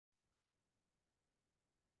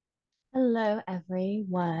Hello,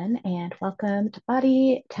 everyone, and welcome to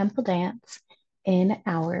Body Temple Dance in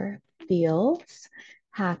our fields.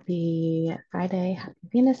 Happy Friday, happy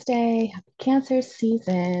Venus Day, happy Cancer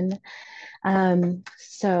season.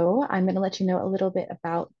 So, I'm going to let you know a little bit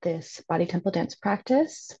about this Body Temple Dance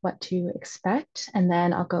practice, what to expect, and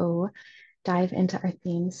then I'll go dive into our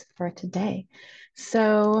themes for today.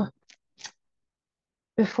 So,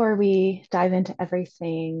 before we dive into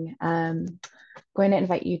everything, going to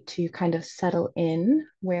invite you to kind of settle in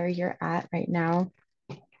where you're at right now.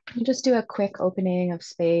 You just do a quick opening of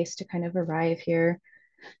space to kind of arrive here.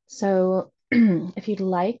 So if you'd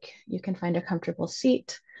like, you can find a comfortable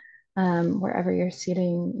seat. Wherever you're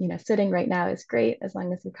sitting, sitting right now is great as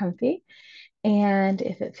long as you're comfy. And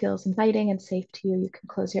if it feels inviting and safe to you, you can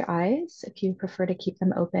close your eyes. If you prefer to keep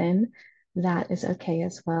them open, that is okay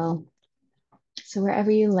as well. So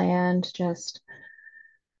wherever you land, just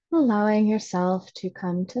allowing yourself to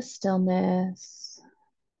come to stillness,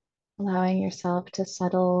 allowing yourself to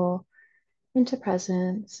settle into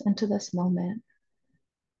presence, into this moment.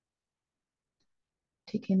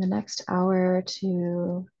 Taking the next hour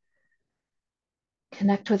to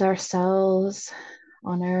connect with ourselves,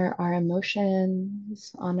 honor our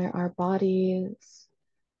emotions, honor our bodies,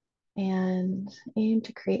 and aim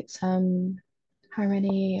to create some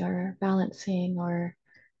harmony or balancing or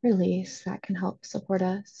release that can help support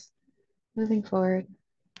us moving forward.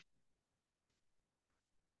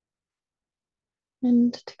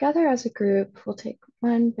 And together as a group, we'll take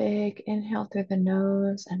one big inhale through the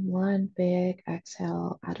nose and one big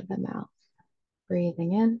exhale out of the mouth.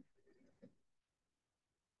 Breathing in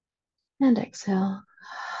and exhale.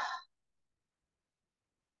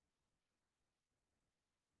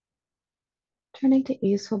 Turning to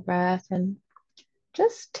easeful breath and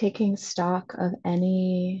just taking stock of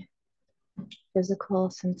any physical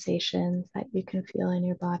sensations that you can feel in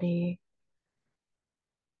your body.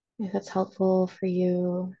 If it's helpful for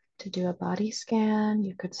you to do a body scan,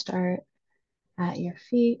 you could start at your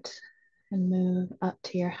feet and move up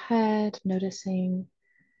to your head, noticing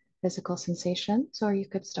physical sensations, or you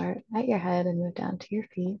could start at your head and move down to your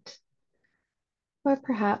feet. Or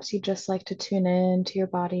perhaps you just like to tune in to your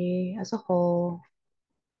body as a whole,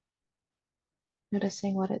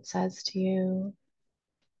 noticing what it says to you.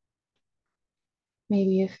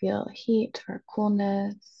 Maybe you feel heat or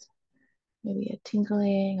coolness, maybe a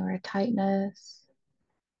tingling or a tightness.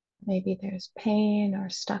 Maybe there's pain or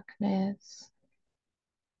stuckness.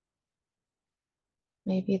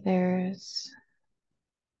 Maybe there's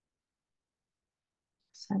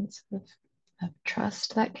a sense of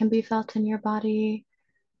trust that can be felt in your body,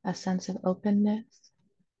 a sense of openness.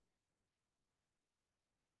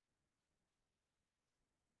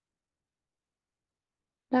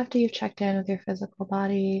 After you've checked in with your physical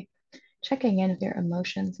body, checking in with your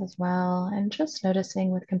emotions as well, and just noticing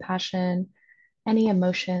with compassion any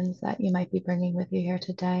emotions that you might be bringing with you here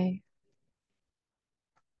today.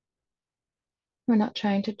 We're not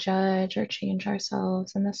trying to judge or change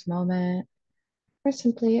ourselves in this moment. We're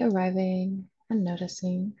simply arriving and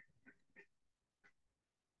noticing.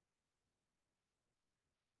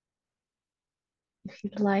 If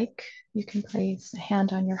you'd like, you can place a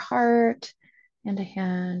hand on your heart and a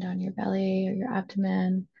hand on your belly or your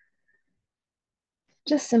abdomen.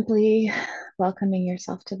 Just simply welcoming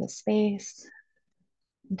yourself to the space,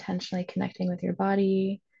 intentionally connecting with your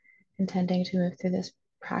body, intending to move through this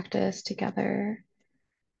practice together,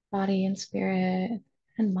 body and spirit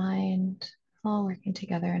and mind, all working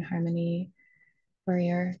together in harmony for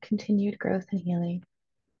your continued growth and healing.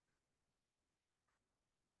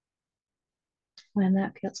 When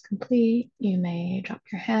that feels complete, you may drop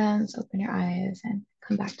your hands, open your eyes, and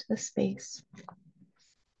come back to the space.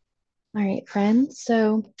 All right, friends.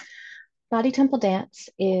 So, Body Temple Dance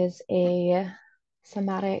is a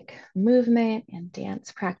somatic movement and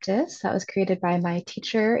dance practice that was created by my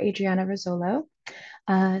teacher, Adriana Rizzolo.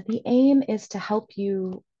 The aim is to help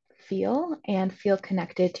you feel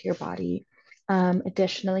connected to your body.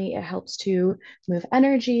 Additionally, it helps to move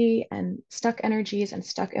energy and stuck energies and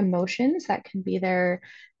stuck emotions that can be there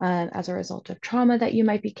as a result of trauma that you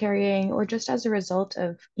might be carrying, or just as a result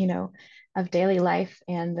of, of daily life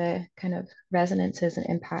and the kind of resonances and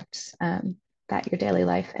impacts that your daily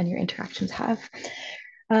life and your interactions have.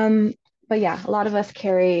 Um, but yeah, a lot of us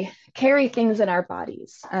carry things in our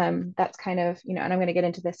bodies. That's kind of, and I'm going to get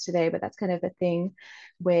into this today, but that's kind of the thing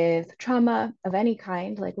with trauma of any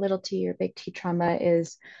kind, like little t or big T trauma,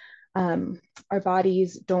 is our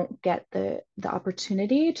bodies don't get the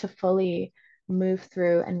opportunity to fully move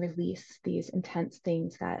through and release these intense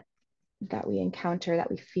things that we encounter, that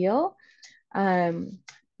we feel. Um,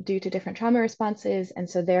 due to different trauma responses. And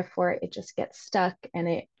so therefore it just gets stuck,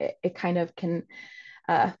 and it kind of can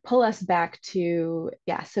pull us back to,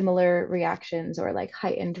 yeah, similar reactions or like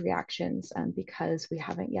heightened reactions, because we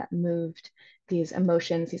haven't yet moved these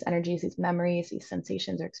emotions, these energies, these memories, these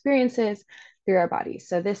sensations or experiences through our bodies.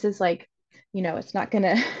 So this is like, it's not going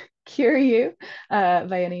to cure you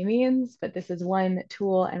by any means, but this is one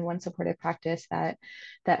tool and one supportive practice that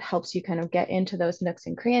helps you kind of get into those nooks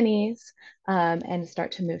and crannies, and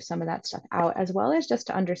start to move some of that stuff out, as well as just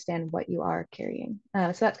to understand what you are carrying.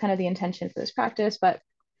 So that's kind of the intention for this practice, but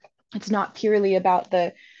it's not purely about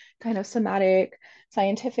the kind of somatic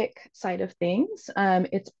scientific side of things.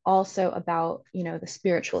 It's also about, the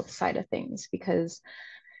spiritual side of things, because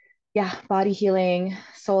yeah, body healing,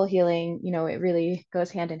 soul healing, it really goes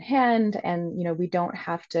hand in hand. And, we don't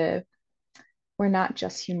have to, we're not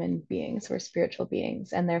just human beings, we're spiritual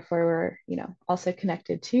beings. And therefore we're, also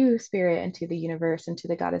connected to spirit and to the universe and to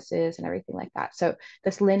the goddesses and everything like that. So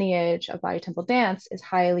this lineage of body temple dance is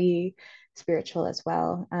highly spiritual as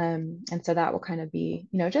well. And so that will kind of be,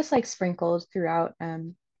 just like sprinkled throughout,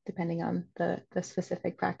 depending on the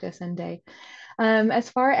specific practice and day. As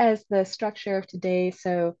far as the structure of today,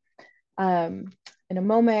 so um, in a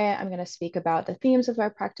moment, I'm going to speak about the themes of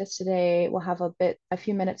our practice today. We'll have a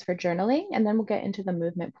few minutes for journaling, and then we'll get into the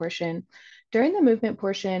movement portion. During the movement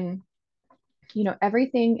portion,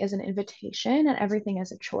 everything is an invitation and everything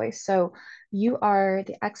is a choice. So you are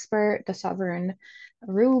the expert, the sovereign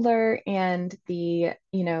ruler, and the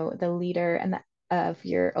leader and of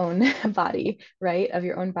your own body, right? Of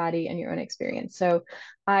your own body and your own experience. So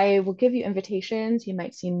I will give you invitations. You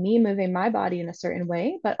might see me moving my body in a certain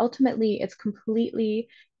way, but ultimately it's completely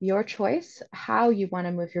your choice how you want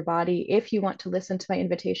to move your body, if you want to listen to my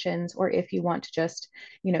invitations or if you want to just,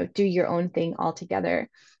 do your own thing altogether.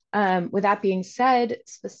 With that being said,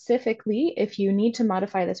 specifically, if you need to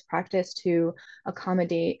modify this practice to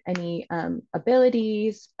accommodate any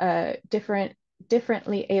abilities,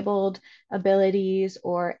 differently abled abilities,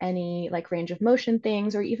 or any like range of motion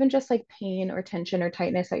things, or even just like pain or tension or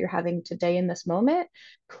tightness that you're having today in this moment,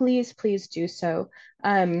 please do so.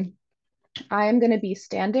 I am going to be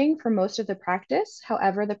standing for most of the practice.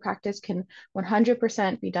 However, the practice can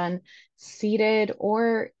 100% be done seated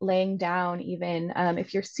or laying down even.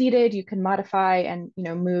 If you're seated, you can modify and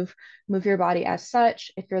move your body as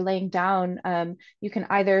such. If you're laying down, you can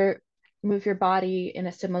either move your body in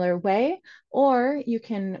a similar way, or you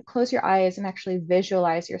can close your eyes and actually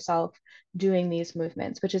visualize yourself doing these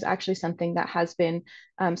movements, which is actually something that has been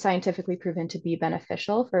scientifically proven to be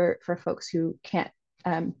beneficial for folks who can't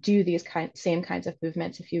do these same kinds of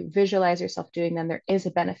movements. If you visualize yourself doing them, there is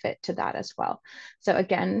a benefit to that as well. So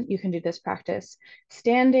again, you can do this practice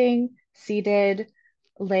standing, seated,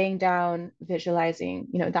 laying down, visualizing,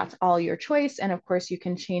 that's all your choice. And of course, you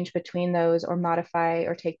can change between those or modify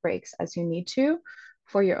or take breaks as you need to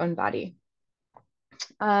for your own body.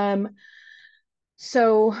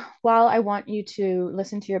 So while I want you to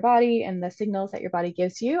listen to your body and the signals that your body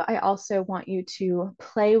gives you, I also want you to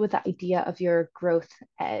play with the idea of your growth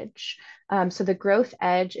edge. So the growth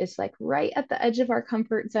edge is like right at the edge of our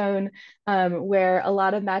comfort zone, where a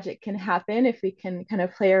lot of magic can happen if we can kind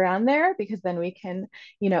of play around there, because then we can,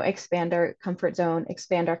 expand our comfort zone,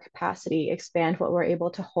 expand our capacity, expand what we're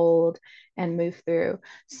able to hold and move through.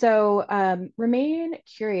 So remain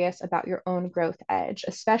curious about your own growth edge,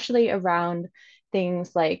 especially around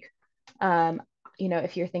things like,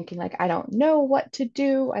 if you're thinking like, I don't know what to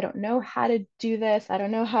do, I don't know how to do this, I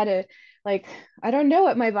don't know how to, like, I don't know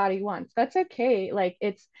what my body wants. That's okay. Like,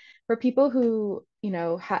 it's for people who,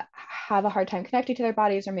 have a hard time connecting to their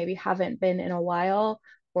bodies, or maybe haven't been in a while,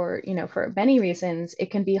 or, for many reasons,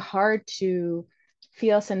 it can be hard to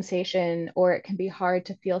feel sensation, or it can be hard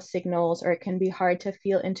to feel signals, or it can be hard to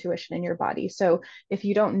feel intuition in your body. So if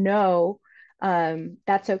you don't know,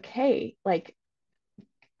 that's okay. Like,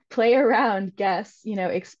 play around, guess,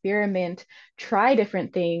 experiment, try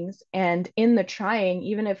different things. And in the trying,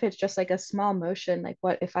 even if it's just like a small motion, like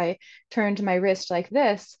what if I turned my wrist like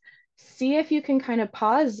this, see if you can kind of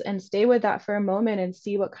pause and stay with that for a moment and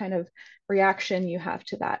see what kind of reaction you have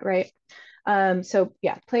to that, right? So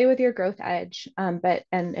yeah, play with your growth edge. But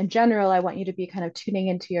in general, I want you to be kind of tuning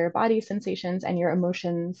into your body sensations and your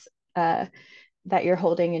emotions that you're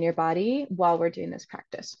holding in your body while we're doing this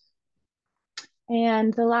practice.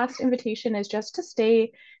 And the last invitation is just to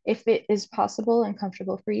stay, if it is possible and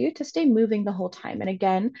comfortable for you, to stay moving the whole time. And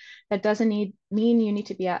again, that doesn't mean you need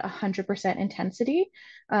to be at 100% intensity.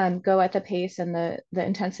 Go at the pace and the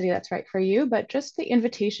intensity that's right for you, but just the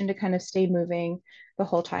invitation to kind of stay moving the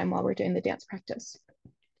whole time while we're doing the dance practice.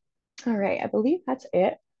 All right, I believe that's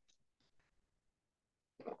it.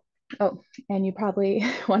 Oh, and you probably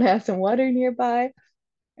want to have some water nearby.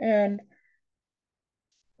 And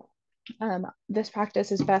this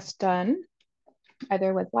practice is best done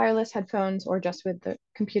either with wireless headphones or just with the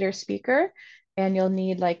computer speaker. And you'll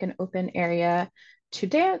need like an open area to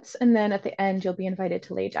dance. And then at the end, you'll be invited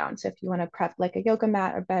to lay down. So if you want to prep like a yoga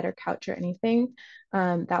mat or bed or couch or anything,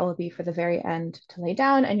 that will be for the very end to lay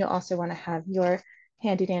down. And you'll also want to have your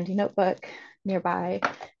handy dandy notebook nearby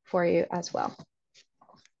for you as well.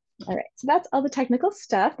 All right, so that's all the technical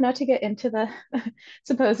stuff. Now to get into the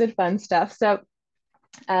supposed fun stuff. So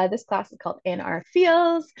this class is called In Our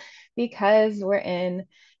Feels because we're in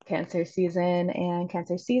Cancer season, and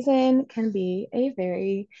Cancer season can be a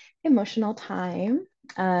very emotional time.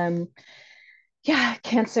 Yeah,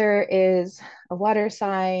 Cancer is a water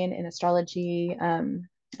sign in astrology,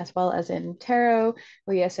 as well as in tarot.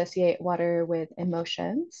 We associate water with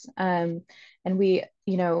emotions. And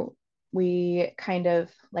we kind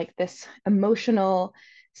of like this emotional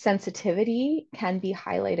sensitivity can be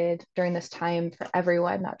highlighted during this time for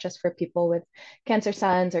everyone, not just for people with Cancer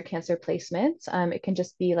suns or Cancer placements. It can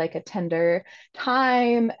just be like a tender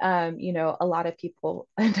time. A lot of people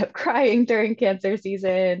end up crying during Cancer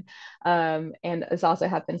season. And this also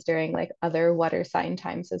happens during like other water sign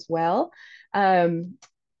times as well.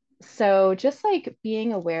 So just like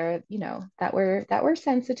being aware, that we're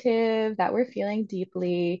sensitive, that we're feeling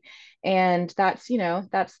deeply, and that's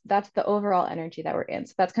the overall energy that we're in.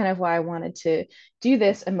 So that's kind of why I wanted to do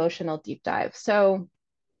this emotional deep dive. So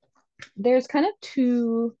there's kind of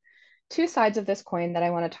two sides of this coin that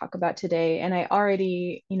I want to talk about today. And I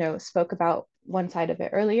already, spoke about one side of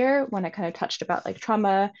it earlier when I kind of touched about like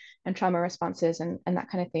trauma and trauma responses and that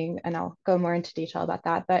kind of thing. And I'll go more into detail about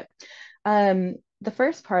that. But the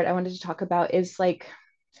first part I wanted to talk about is like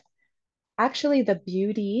actually the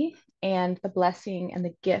beauty and the blessing and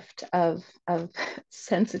the gift of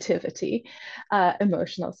sensitivity,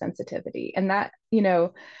 emotional sensitivity. And that,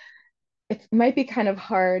 it might be kind of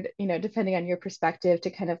hard, depending on your perspective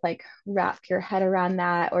to kind of like wrap your head around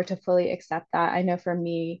that or to fully accept that. I know for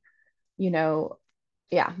me, you know,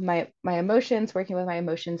 yeah, my emotions, working with my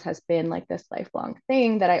emotions has been like this lifelong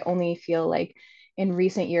thing that I only feel like in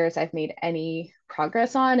recent years I've made any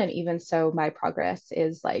progress on. And even so, my progress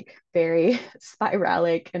is like very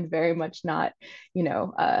spiralic and very much not,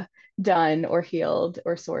 done or healed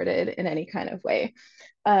or sorted in any kind of way.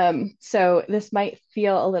 So this might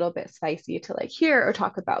feel a little bit spicy to like hear or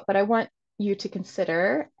talk about, but I want you to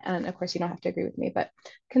consider, and of course you don't have to agree with me, but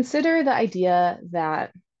consider the idea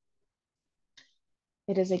that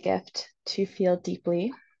it is a gift to feel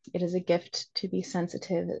deeply. It is a gift to be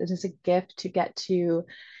sensitive. It is a gift to get to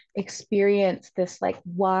experience this like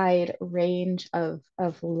wide range of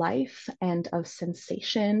life and of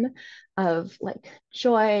sensation, of like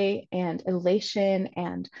joy and elation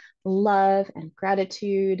and love and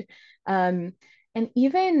gratitude. And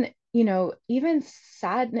even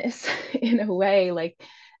sadness in a way, like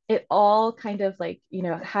it all kind of like,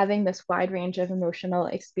 having this wide range of emotional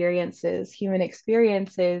experiences, human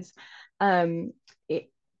experiences, um, it,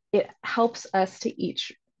 it helps us to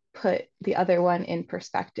each put the other one in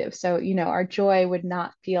perspective. So, our joy would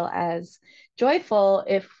not feel as joyful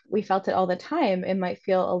if we felt it all the time. It might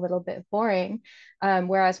feel a little bit boring.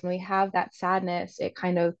 Whereas when we have that sadness, it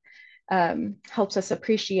kind of helps us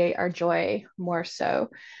appreciate our joy more so.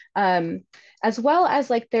 As well as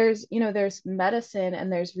like there's medicine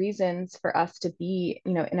and there's reasons for us to be,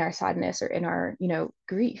 in our sadness or in our,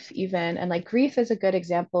 grief even. And like grief is a good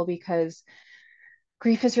example because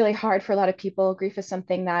grief is really hard for a lot of people. Grief is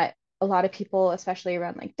something that a lot of people, especially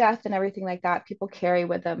around like death and everything like that, people carry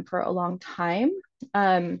with them for a long time.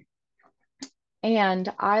 Um,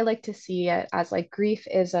 and I like to see it as like grief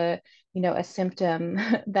is a symptom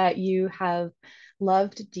that you have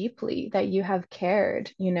loved deeply, that you have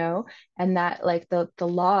cared, and that like the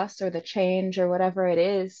loss or the change or whatever it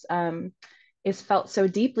is felt so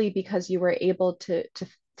deeply because you were able to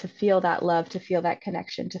feel that love, to feel that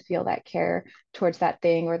connection, to feel that care towards that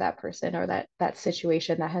thing or that person or that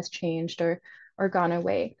situation that has changed or gone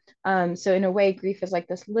away. So in a way, grief is like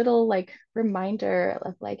this little like reminder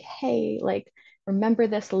of like, hey, like remember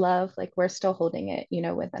this love, like we're still holding it,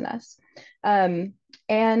 within us. And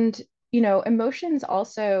emotions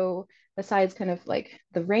also, besides kind of like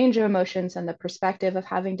the range of emotions and the perspective of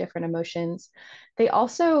having different emotions, they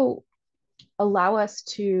also allow us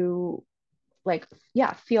to like,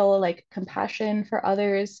 yeah, feel like compassion for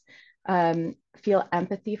others, feel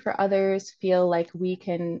empathy for others, feel like we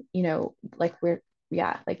can, like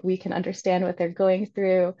yeah, like we can understand what they're going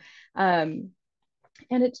through.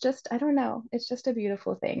 And it's just, I don't know, it's just a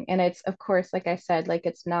beautiful thing. And it's, of course, like I said, like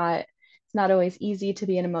it's It's not always easy to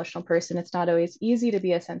be an emotional person. It's not always easy to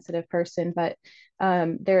be a sensitive person, but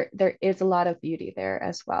there is a lot of beauty there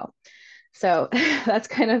as well. So that's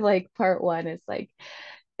kind of like part one is like,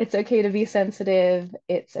 it's okay to be sensitive.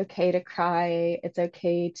 It's okay to cry. It's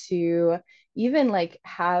okay to even like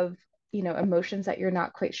have, emotions that you're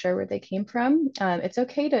not quite sure where they came from. It's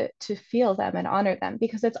okay to feel them and honor them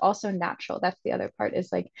because it's also natural. That's the other part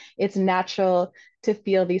is like, it's natural to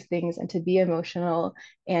feel these things and to be emotional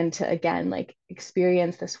and to, again, like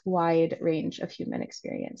experience this wide range of human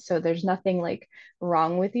experience. So there's nothing like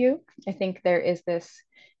wrong with you. I think there is this,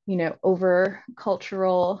 over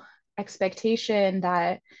cultural expectation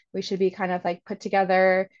that we should be kind of like put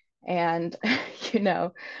together and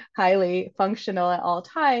highly functional at all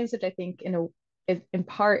times, which I think in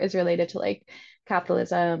part is related to like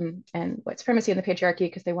capitalism and white supremacy and the patriarchy,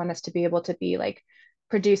 because they want us to be able to be like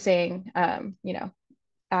producing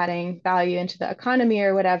adding value into the economy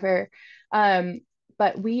or whatever. Um,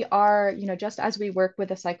 but we are, just as we work with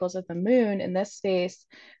the cycles of the moon in this space,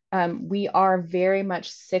 we are very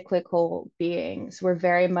much cyclical beings. We're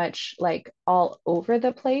very much like all over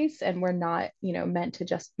the place, and we're not, meant to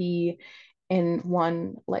just be in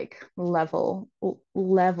one like level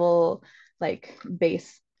like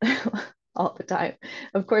base all the time.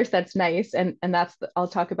 Of course, that's nice, and I'll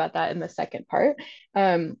talk about that in the second part.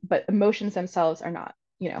 But emotions themselves are not,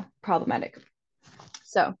 problematic.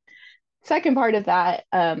 So second part of that,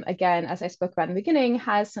 again, as I spoke about in the beginning,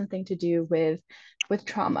 has something to do with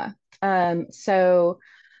trauma. So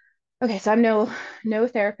okay, so I'm no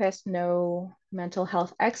therapist, no mental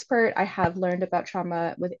health expert. I have learned about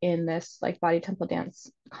trauma within this like body temple dance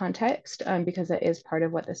context, because it is part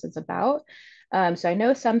of what this is about. So I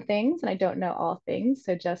know some things and I don't know all things.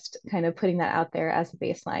 So just kind of putting that out there as a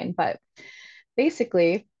baseline. But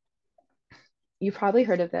basically, you've probably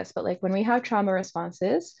heard of this, but like when we have trauma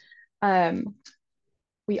responses, um,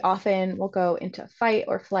 we often will go into fight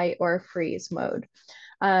or flight or freeze mode.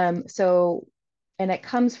 So, and it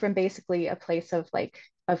comes from basically a place of like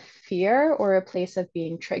of fear or a place of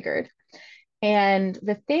being triggered. And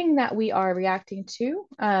the thing that we are reacting to,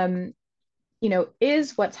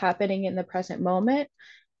 is what's happening in the present moment.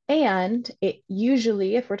 And it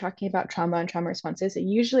usually, if we're talking about trauma and trauma responses, it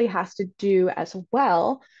usually has to do as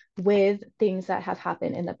well with things that have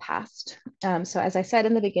happened in the past. So, as I said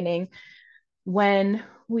in the beginning, when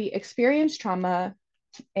we experience trauma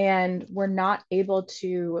and we're not able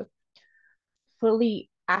to fully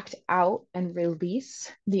act out and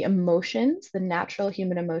release the emotions, the natural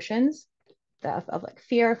human emotions of like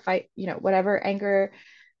fear, fight, whatever, anger,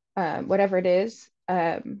 whatever it is,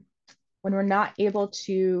 when we're not able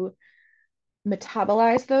to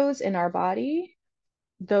metabolize those in our body,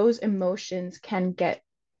 those emotions can get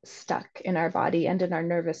stuck in our body and in our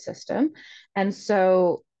nervous system. And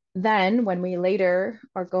so then when we later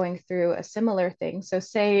are going through a similar thing, so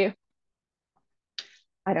say,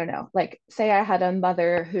 I don't know, like say I had a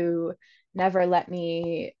mother who never let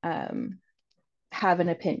me have an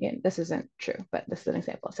opinion. This isn't true, but this is an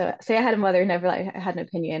example. So say I had a mother who never like, had an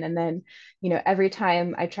opinion, and then, every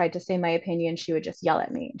time I tried to say my opinion, she would just yell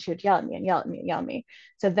at me, and she would yell at me and yell at me and yell at me.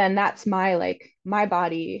 So then that's my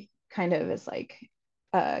body kind of is like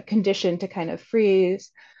conditioned to kind of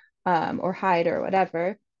freeze, or hide or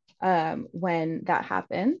whatever, when that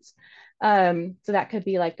happens. So that could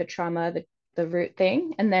be like the trauma, the root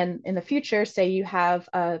thing. And then in the future, say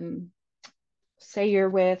you're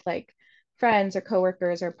with like friends or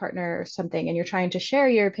coworkers or partner or something, and you're trying to share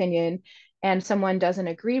your opinion and someone doesn't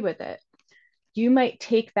agree with it, you might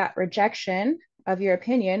take that rejection of your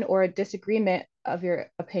opinion or a disagreement of your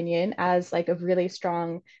opinion as like a really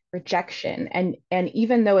strong rejection. And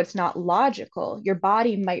even though it's not logical, your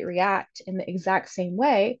body might react in the exact same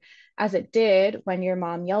way as it did when your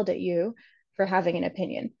mom yelled at you for having an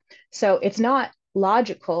opinion. So it's not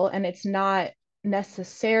logical, and it's not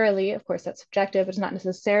necessarily, of course that's subjective, it's not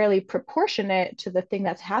necessarily proportionate to the thing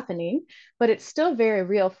that's happening, but it's still very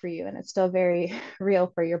real for you, and it's still very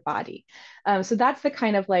real for your body. So that's the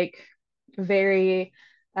kind of like very,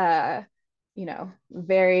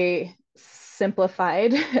 very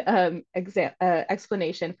simplified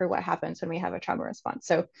explanation for what happens when we have a trauma response.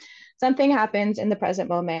 So something happens in the present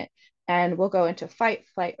moment, and we'll go into fight,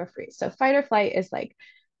 flight, or freeze. So fight or flight is like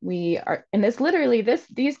we are, and this literally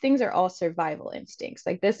these things are all survival instincts.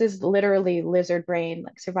 Like this is literally lizard brain,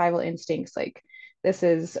 like survival instincts. Like this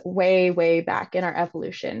is way, way back in our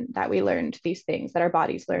evolution that we learned these things, that our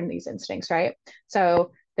bodies learn these instincts, right?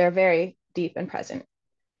 So they're very deep and present.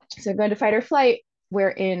 So going to fight or flight, we're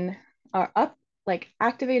in our up, like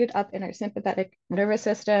activated up in our sympathetic nervous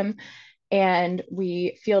system. and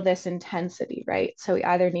we feel this intensity, right? So we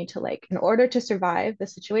either need to like, in order to survive the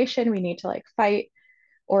situation, we need to like fight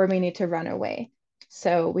or we need to run away.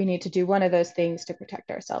 So we need to do one of those things to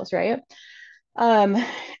protect ourselves, right? Um,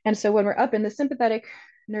 and so when we're up in the sympathetic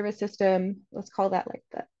nervous system, let's call that like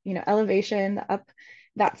the, elevation, the up,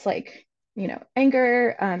 that's like,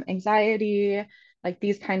 anger, anxiety, like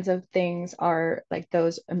these kinds of things are like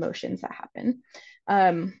those emotions that happen.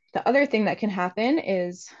 The other thing that can happen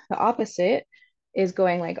is the opposite is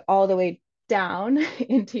going like all the way down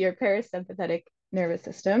into your parasympathetic nervous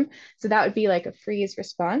system. So that would be like a freeze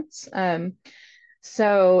response.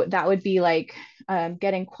 So that would be like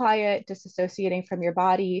getting quiet, disassociating from your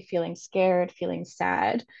body, feeling scared, feeling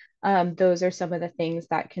sad. Those are some of the things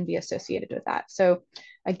that can be associated with that. So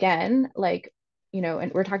again, like,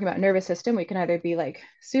 and we're talking about nervous system, we can either be like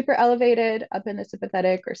super elevated up in the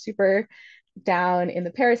sympathetic or super down in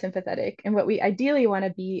the parasympathetic. And what we ideally want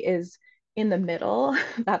to be is in the middle.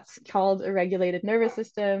 That's called a regulated nervous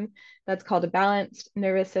system. That's called a balanced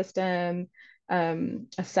nervous system, a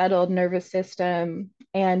settled nervous system.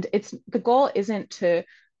 And the goal isn't to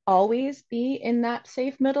always be in that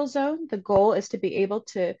safe middle zone. The goal is to be able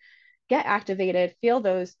to get activated, feel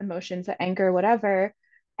those emotions, the anger, whatever,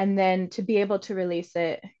 and then to be able to release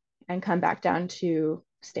it and come back down to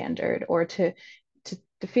standard, or to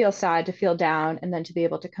feel sad, to feel down, and then to be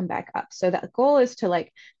able to come back up. So that goal is to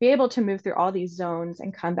like be able to move through all these zones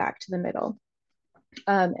and come back to the middle.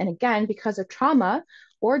 And again, because of trauma,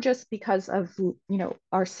 or just because of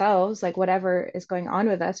ourselves, like whatever is going on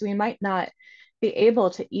with us, we might not be able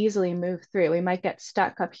to easily move through. We might get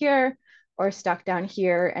stuck up here or stuck down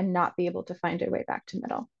here and not be able to find our way back to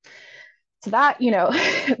middle. So that,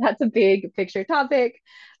 that's a big picture topic.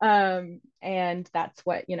 And that's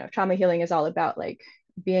what, trauma healing is all about, like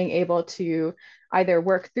being able to either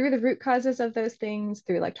work through the root causes of those things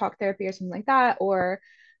through like talk therapy or something like that, or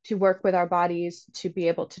to work with our bodies to be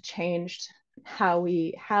able to change how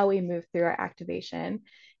we move through our activation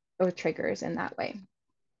or triggers in that way.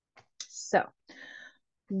 So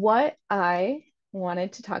what I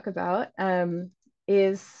wanted to talk about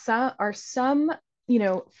is some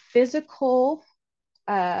physical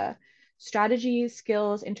strategies,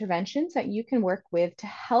 skills, interventions that you can work with to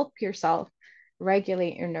help yourself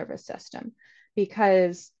regulate your nervous system,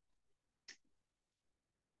 because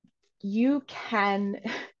you can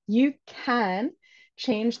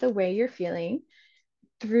change the way you're feeling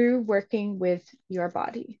through working with your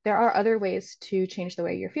body. There are other ways to change the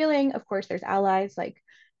way you're feeling. Of course, there's allies like,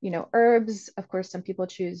 herbs. Of course, some people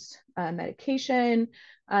choose medication.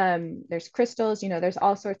 There's crystals, there's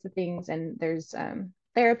all sorts of things. And there's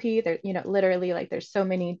therapy. There, literally like there's so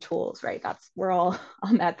many tools, right? We're all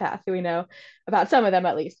on that path. We know about some of them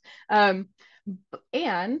at least.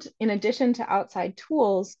 And in addition to outside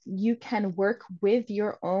tools, you can work with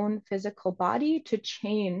your own physical body to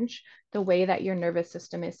change the way that your nervous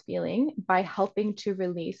system is feeling by helping to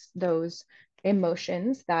release those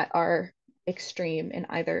emotions that are extreme in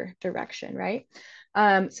either direction, right?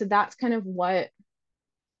 So that's kind of what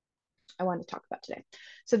I want to talk about today.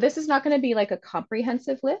 So this is not going to be like a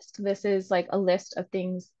comprehensive list. This is like a list of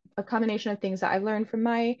things, a combination of things that I've learned from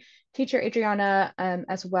my teacher, Adriana,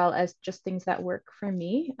 as well as just things that work for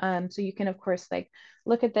me. So you can, of course, like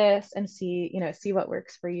look at this and see, see what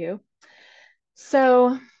works for you.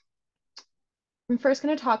 So I'm first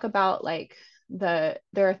going to talk about like there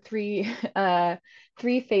are three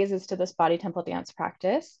phases to this body temple dance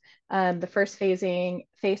practice. The first phase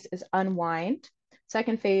is unwind.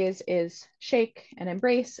 Second phase is shake and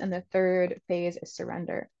embrace, and the third phase is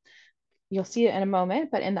surrender. You'll see it in a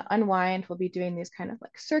moment, but in the unwind, we'll be doing these kind of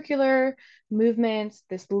like circular movements,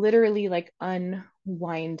 this literally like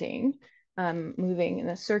unwinding, moving in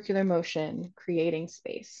a circular motion, creating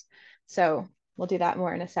space. So we'll do that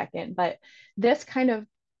more in a second, but this kind of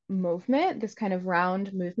movement, this kind of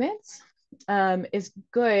round movements, is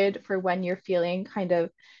good for when you're feeling kind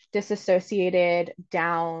of disassociated,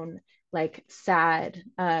 down, like sad,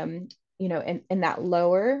 in that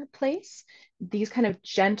lower place. These kind of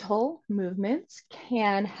gentle movements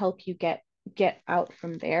can help you get out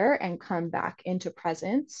from there and come back into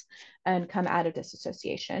presence and come out of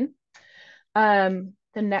disassociation.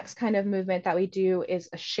 The next kind of movement that we do is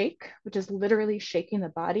a shake, which is literally shaking the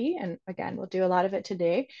body. And again, we'll do a lot of it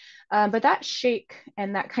today. But that shake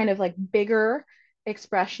and that kind of like bigger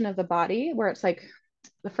expression of the body, where it's like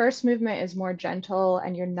the first movement is more gentle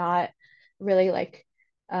and you're not really like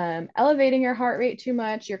elevating your heart rate too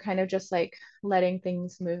much. You're kind of just like letting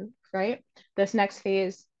things move, right? This next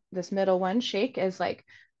phase, this middle one, shake, is like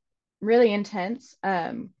really intense.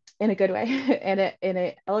 in a good way. And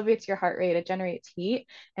it elevates your heart rate, it generates heat,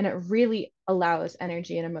 and it really allows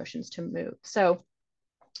energy and emotions to move. So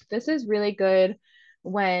this is really good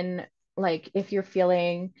when, like, if you're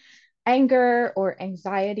feeling anger or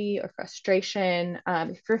anxiety or frustration,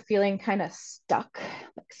 if you're feeling kind of stuck,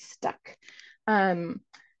 um,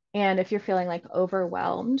 and if you're feeling like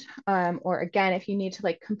overwhelmed, or again, if you need to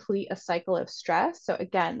like complete a cycle of stress. So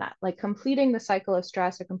again, that like completing the cycle of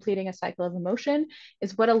stress or completing a cycle of emotion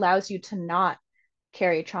is what allows you to not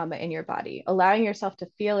carry trauma in your body. Allowing yourself to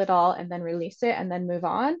feel it all and then release it and then move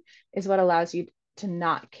on is what allows you to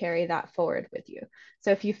not carry that forward with you.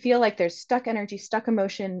 So if you feel like there's stuck energy, stuck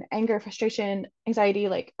emotion, anger, frustration, anxiety,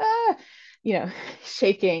 like,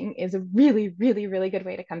 shaking is a really, really, really good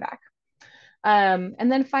way to come back.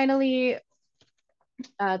 And then finally,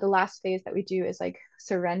 the last phase that we do is like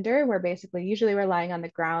surrender, where basically usually we're lying on the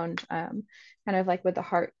ground, kind of like with the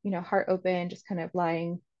heart, heart open, just kind of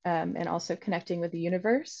lying, and also connecting with the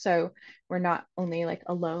universe. So we're not only like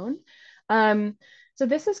alone. So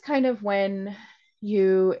this is kind of when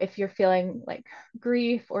if you're feeling like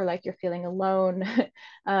grief or like you're feeling alone,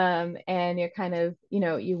 and you're kind of,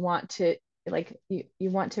 you want to like,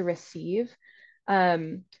 you want to receive,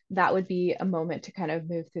 that would be a moment to kind of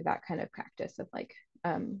move through that kind of practice of like,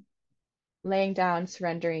 um, laying down,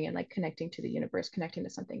 surrendering, and like connecting to the universe, connecting to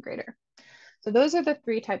something greater. So those are the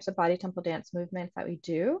 3 types of body temple dance movements that we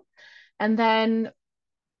do. And then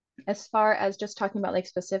as far as just talking about like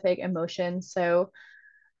specific emotions, so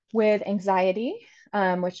with anxiety,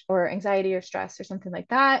 or anxiety or stress or something like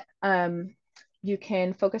that, you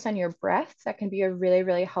can focus on your breath. That can be a really,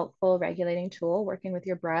 really helpful regulating tool, working with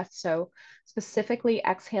your breath. So specifically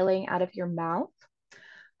exhaling out of your mouth.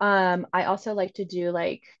 I also like to do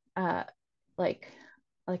like like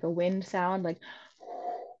a wind sound, like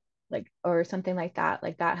or something like that.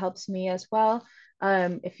 Like that helps me as well.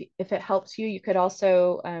 If it helps you, you could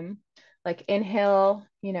also like inhale,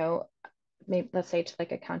 maybe let's say to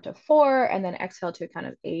like a count of 4, and then exhale to a count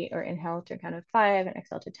of 8, or inhale to a count of 5 and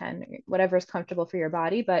exhale to 10, whatever is comfortable for your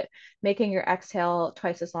body, but making your exhale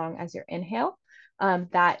twice as long as your inhale.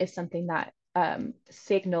 That is something that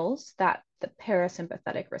signals that the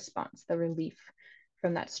parasympathetic response, the relief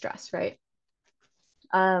from that stress, right?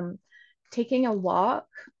 Um, Taking a walk,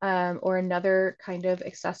 or another kind of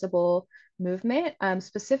accessible movement,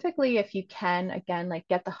 specifically if you can, again, like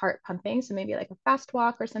get the heart pumping. So maybe like a fast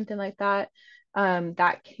walk or something like that,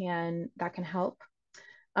 that can help.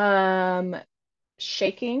 Um,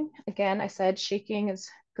 Shaking, again, I said shaking is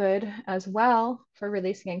good as well for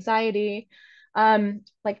releasing anxiety.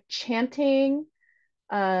 Like chanting,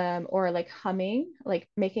 or like humming, like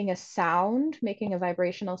making a sound, making a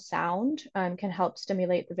vibrational sound, can help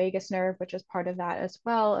stimulate the vagus nerve, which is part of that as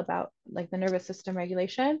well, about like the nervous system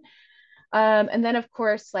regulation. And then of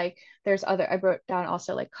course, like I wrote down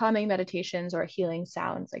also like calming meditations or healing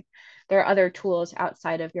sounds. Like there are other tools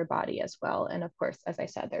outside of your body as well. And of course, as I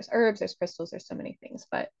said, there's herbs, there's crystals, there's so many things.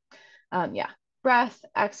 But yeah, breath,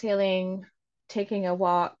 exhaling, taking a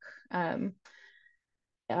walk,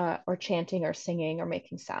 or chanting or singing or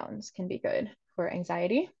making sounds can be good for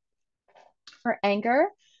anxiety. For anger,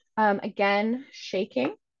 again,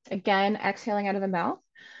 shaking, again, exhaling out of the mouth.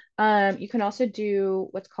 You can also do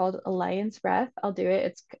what's called a lion's breath. I'll do it.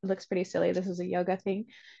 It looks pretty silly. This is a yoga thing.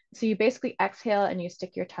 So you basically exhale and you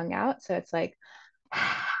stick your tongue out. So it's like,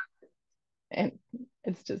 and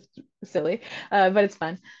it's just silly, but it's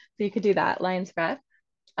fun. So you could do that, lion's breath.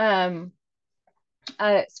 Um,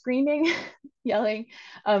 Screaming, yelling,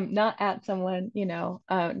 not at someone,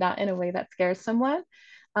 not in a way that scares someone.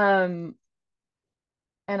 Um,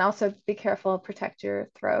 and also be careful, protect your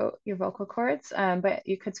throat, your vocal cords. But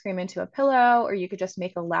you could scream into a pillow, or you could just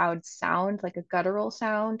make a loud sound, like a guttural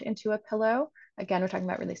sound into a pillow. Again, we're talking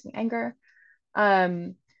about releasing anger.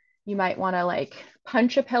 Um, you might want to like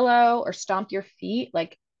punch a pillow or stomp your feet.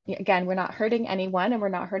 Like, again, we're not hurting anyone and we're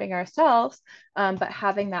not hurting ourselves, but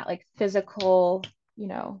having that like physical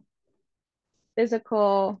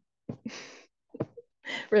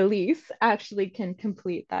release actually can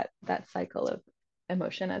complete that cycle of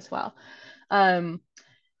emotion as well. Um,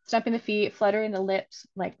 Stomping the feet, fluttering the lips,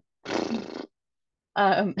 like,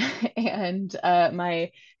 um, and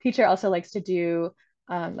my teacher also likes to do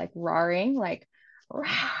like roaring, like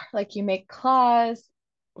like you make claws,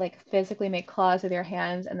 like physically make claws with your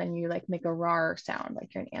hands, and then you like make a roar sound,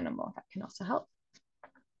 like you're an animal. That can also help.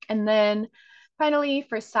 And then finally,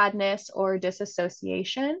 for sadness or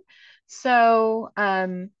disassociation, so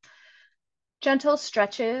gentle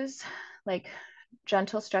stretches, like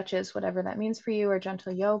gentle stretches, whatever that means for you, or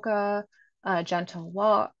gentle yoga, gentle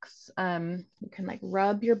walks. You can like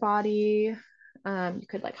rub your body, You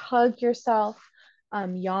could like hug yourself,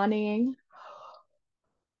 yawning,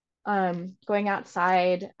 going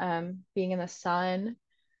outside, being in the sun,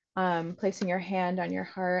 placing your hand on your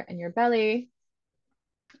heart and your belly.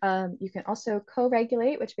 You can also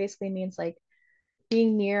co-regulate, which basically means like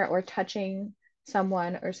being near or touching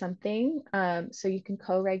someone or something. So you can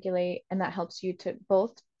co-regulate, and that helps you to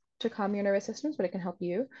both to calm your nervous systems, but it can help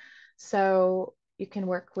you. So you can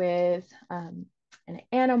work with an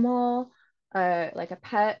animal, like a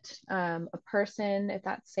pet, a person, if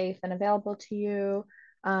that's safe and available to you,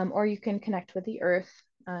 or you can connect with the earth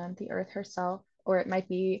herself, or it might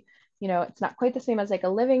be, it's not quite the same as like a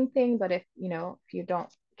living thing, but if you don't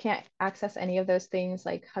can't access any of those things,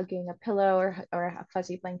 like hugging a pillow or a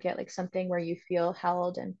fuzzy blanket, like something where you feel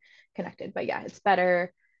held and connected. But yeah, it's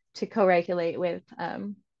better to co-regulate with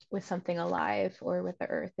something alive or with the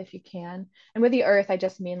earth if you can. And with the earth, I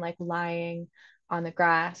just mean like lying on the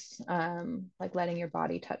grass, like letting your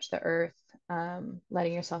body touch the earth,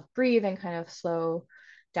 letting yourself breathe and kind of slow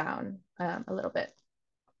down a little bit.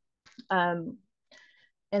 Um,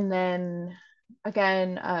 and then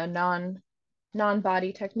again,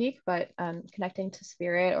 non-body technique, but connecting to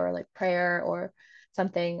spirit or like prayer or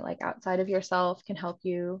something like outside of yourself can help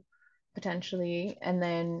you potentially. And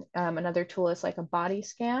then another tool is like a body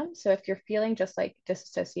scan. So if you're feeling just like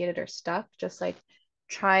disassociated or stuck, just like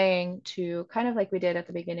trying to kind of like we did at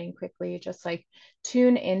the beginning, quickly just like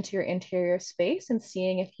tune into your interior space and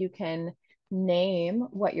seeing if you can name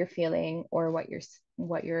what you're feeling or what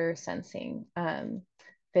you're sensing,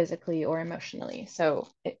 physically or emotionally. So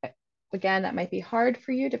again, that might be hard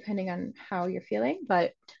for you depending on how you're feeling,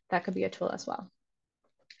 but that could be a tool as well.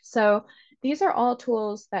 So these are all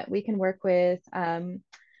tools that we can work with. And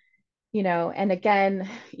again,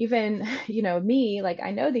 even, me, like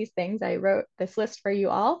I know these things, I wrote this list for you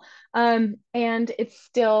all. And it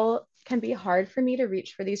still can be hard for me to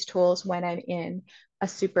reach for these tools when I'm in a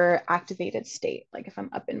super activated state. Like if I'm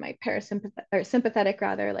up in my parasympathetic or sympathetic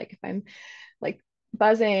rather, like if I'm like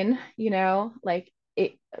buzzing, like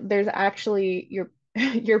there's actually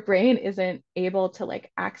your brain isn't able to like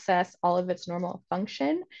access all of its normal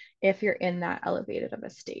function if you're in that elevated of a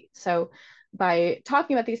state. So by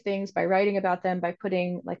talking about these things, by writing about them, by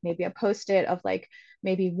putting like maybe a post-it of like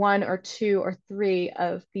maybe one or two or three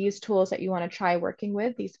of these tools that you want to try working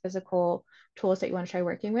with, these physical tools that you want to try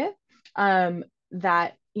working with,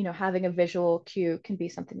 that having a visual cue can be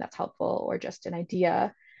something that's helpful, or just an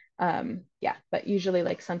idea. Yeah, but usually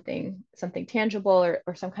like something tangible,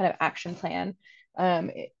 or some kind of action plan,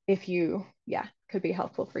 if you could be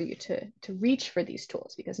helpful for you to reach for these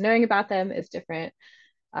tools, because knowing about them is different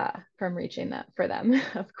from reaching that for them,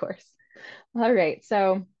 of course. All right,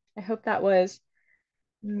 so I hope that was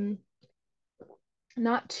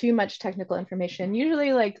not too much technical information.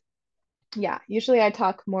 Usually I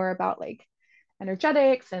talk more about like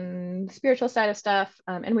energetics and spiritual side of stuff.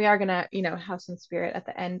 And we are gonna, have some spirit at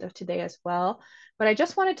the end of today as well. But I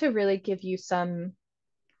just wanted to really give you some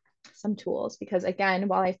tools, because again,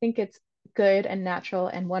 while I think it's good and natural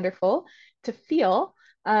and wonderful to feel,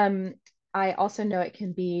 I also know it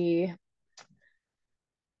can be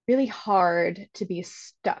really hard to be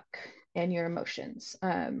stuck in your emotions.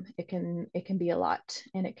 It can be a lot,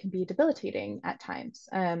 and it can be debilitating at times.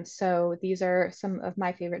 So these are some of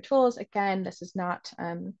my favorite tools. Again, this is not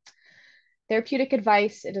therapeutic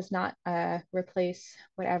advice. It does not replace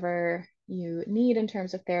whatever you need in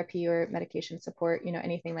terms of therapy or medication support,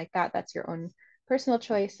 anything like that. That's your own personal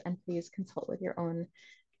choice, and please consult with your own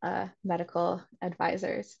medical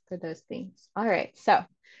advisors for those things. All right, so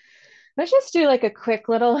let's just do like a quick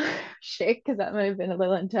little shake, because that might have been a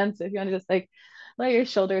little intense. So if you want to just like let your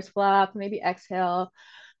shoulders flop, maybe exhale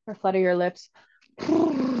or flutter your lips.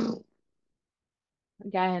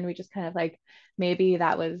 Again, we just kind of like, maybe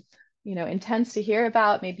that was, intense to hear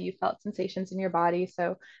about. Maybe you felt sensations in your body.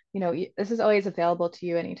 So, this is always available to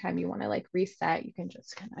you anytime you want to like reset. You can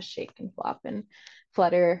just kind of shake and flop and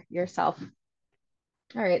flutter yourself.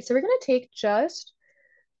 All right, so we're going to take just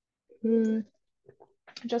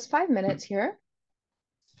 5 minutes here,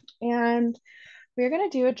 and we're going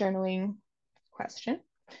to do a journaling question.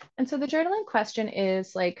 And so the journaling question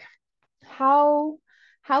is like, how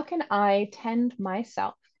can I tend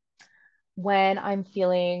myself when I'm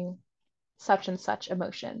feeling such and such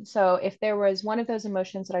emotion? So if there was one of those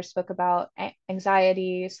emotions that I spoke about,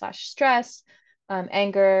 anxiety slash stress,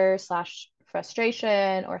 anger slash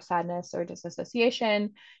frustration, or sadness or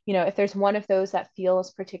disassociation, if there's one of those that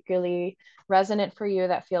feels particularly resonant for you,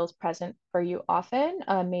 that feels present for you often,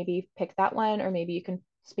 maybe pick that one, or maybe you can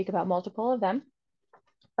speak about multiple of them.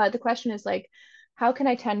 But the question is like, how can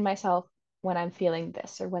I tend myself when I'm feeling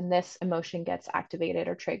this or when this emotion gets activated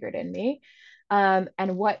or triggered in me, and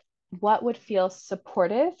what would feel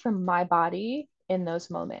supportive for my body in those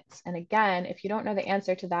moments. And again, if you don't know the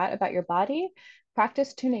answer to that about your body,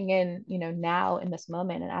 practice tuning in, now in this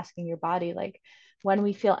moment and asking your body, like, when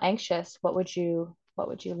we feel anxious, what would you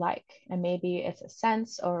like? And maybe it's a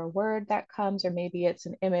sense or a word that comes, or maybe it's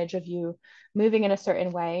an image of you moving in a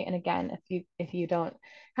certain way. And again, if you don't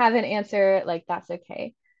have an answer, like, that's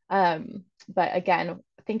okay. But again,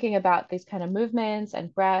 thinking about these kind of movements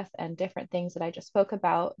and breath and different things that I just spoke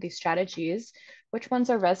about, these strategies, which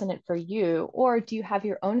ones are resonant for you? Or do you have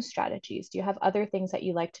your own strategies? Do you have other things that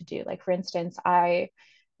you like to do? Like, for instance, I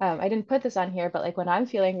didn't put this on here, but like when I'm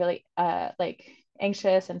feeling really like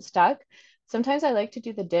anxious and stuck, sometimes I like to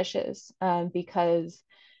do the dishes, because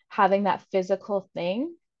having that physical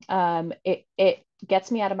thing, it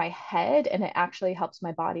gets me out of my head and it actually helps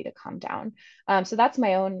my body to calm down. So that's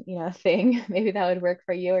my own, thing. Maybe that would work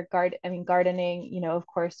for you. Or gardening, of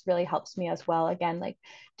course, really helps me as well. Again, like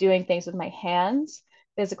doing things with my hands,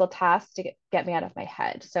 physical tasks to get me out of my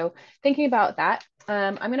head. So thinking about that,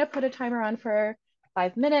 I'm going to put a timer on for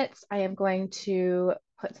 5 minutes. I am going to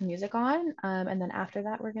put some music on, and then after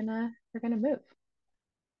that, we're gonna move.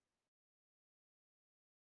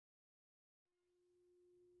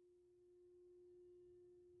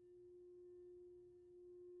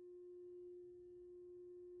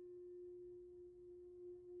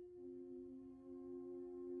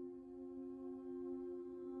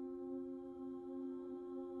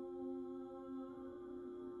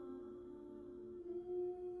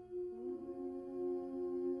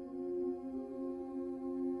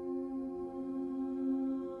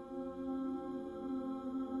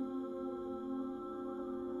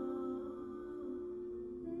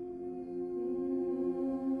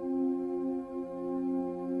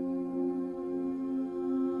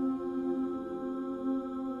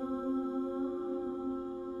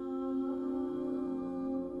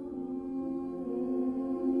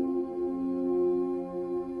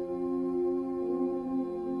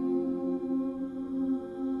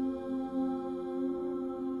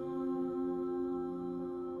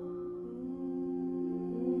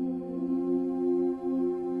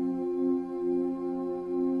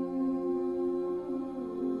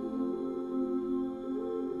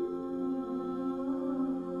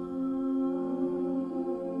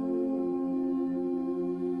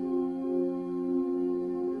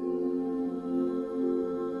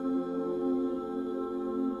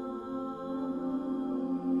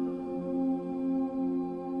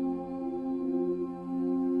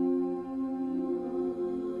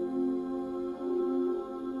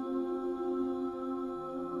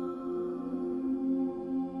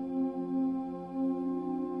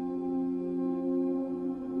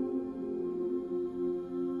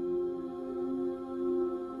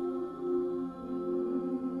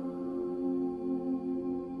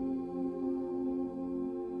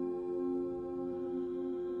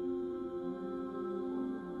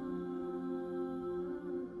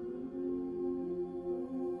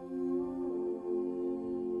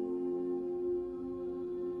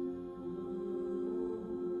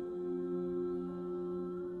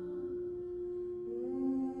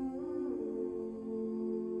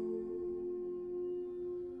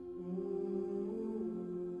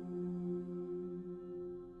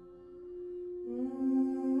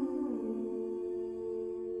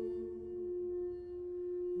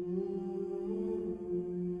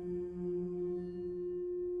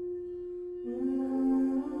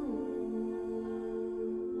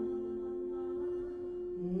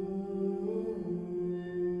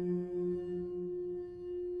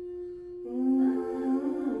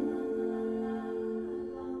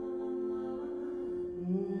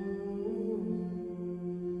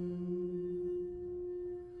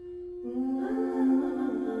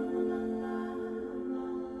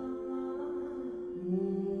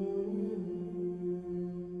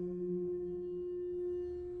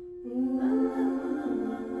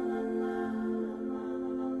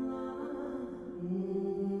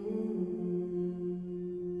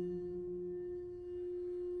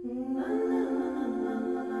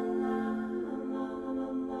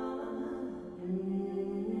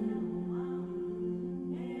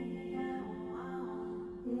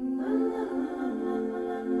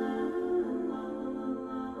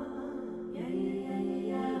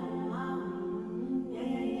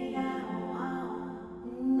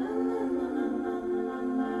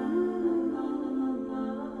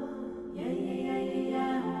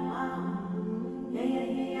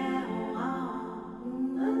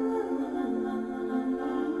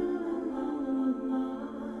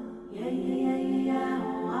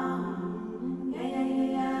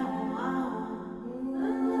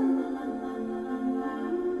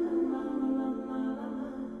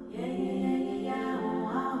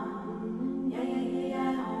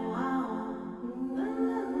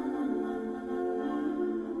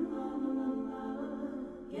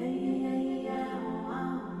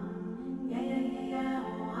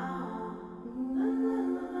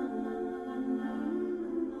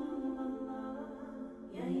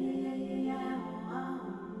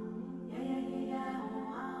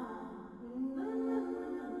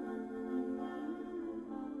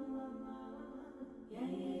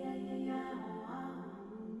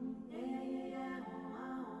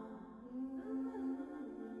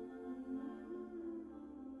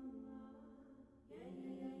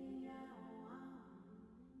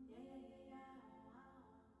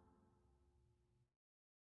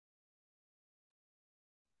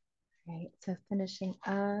 right, so finishing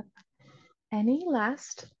up, any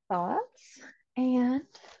last thoughts? And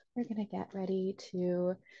we're gonna get ready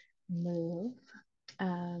to move.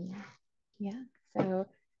 Yeah, so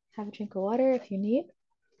have a drink of water if you need.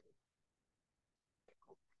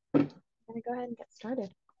 I'm gonna go ahead and get started.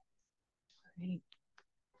 All right.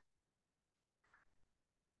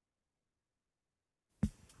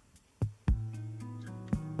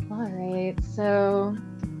 All right, so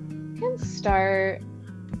you can start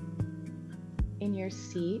in your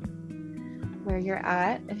seat where you're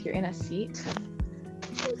at. If you're in a seat,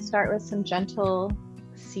 you can start with some gentle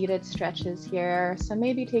seated stretches here. So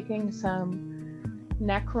maybe taking some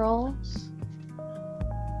neck rolls,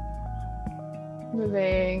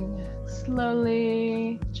 moving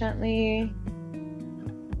slowly, gently,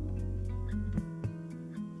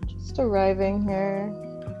 just arriving here.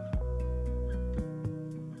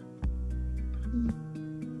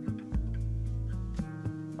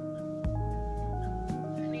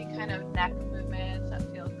 Any kind of neck movements that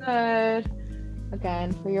feel good.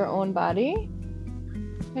 Again, for your own body,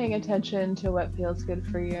 paying attention to what feels good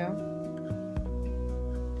for you.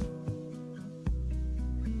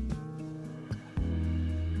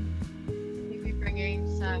 Maybe bringing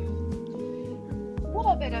a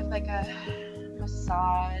little bit of like a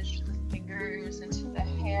massage with the fingers into the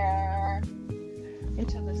hair,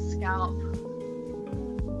 into the scalp.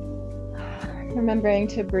 Remembering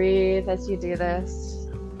to breathe as you do this.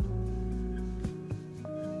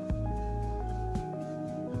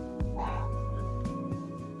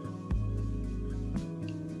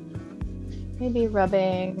 Maybe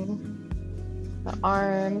rubbing the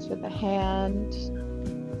arms with the hand.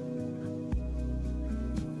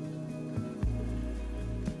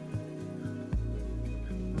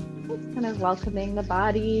 Just kind of welcoming the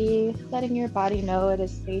body, letting your body know it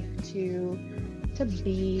is safe to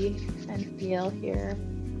be and feel here.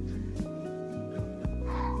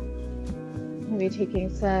 Maybe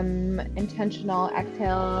taking some intentional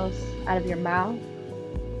exhales out of your mouth.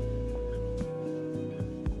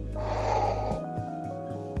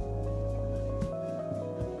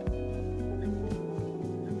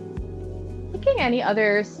 Taking any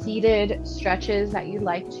other seated stretches that you'd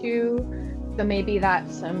like to. So maybe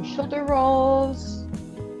that's some shoulder rolls.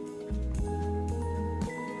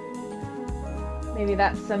 Maybe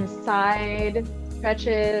that's some side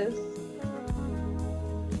stretches.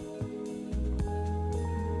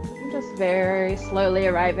 I'm just very slowly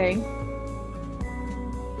arriving.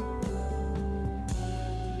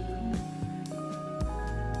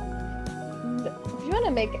 And if you want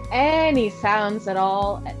to make any sounds at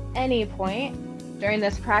all at any point during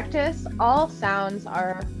this practice, all sounds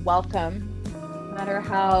are welcome, no matter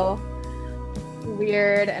how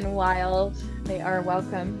weird and wild, they are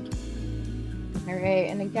welcome. All right,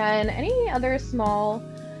 and again, any other small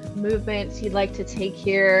movements you'd like to take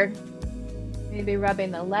here, maybe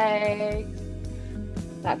rubbing the legs,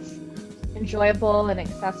 that's enjoyable and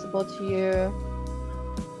accessible to you.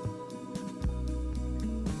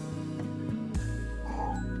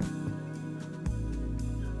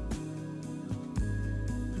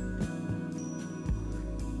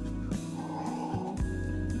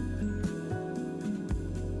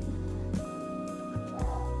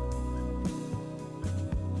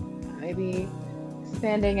 Maybe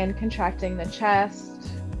expanding and contracting the chest.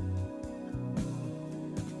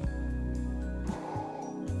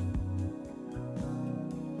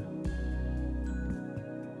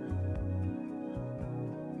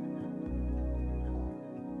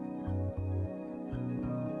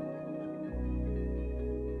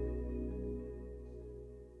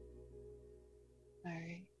 All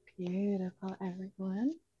right, beautiful,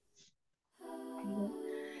 everyone.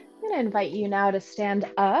 I'm going to invite you now to stand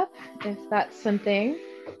up if that's something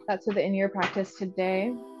that's within your practice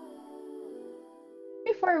today.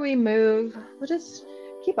 Before we move, we'll just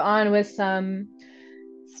keep on with some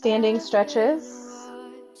standing stretches.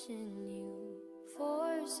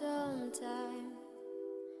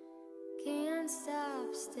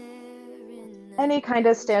 Any kind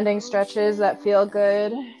of standing stretches that feel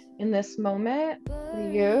good in this moment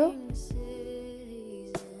for you.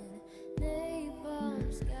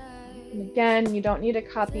 And again, you don't need to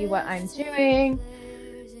copy what I'm doing.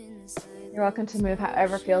 You're welcome to move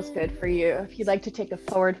however feels good for you. If you'd like to take a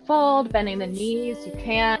forward fold, bending the knees, you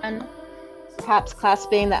can. Perhaps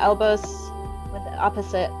clasping the elbows with the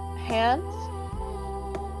opposite hands.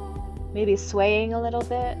 Maybe swaying a little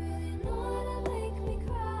bit.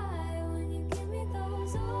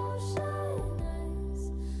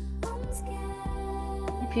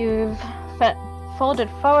 If you've folded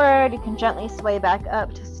forward, you can gently sway back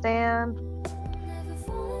up to stand.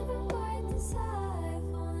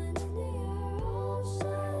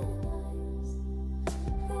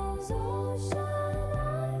 We're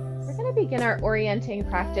going to begin our orienting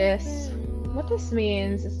practice. What this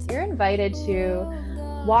means is you're invited to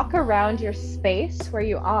walk around your space where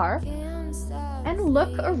you are and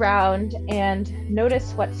look around and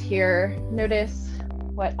notice what's here. Notice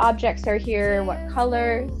what objects are here, what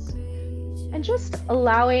colors, and just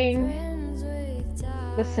allowing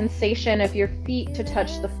the sensation of your feet to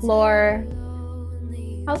touch the floor,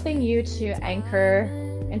 helping you to anchor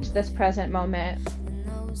into this present moment.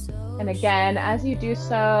 And again, as you do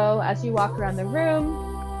so, as you walk around the room,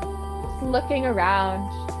 just looking around,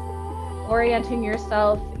 orienting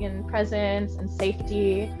yourself in presence and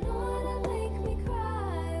safety.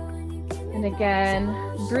 And again,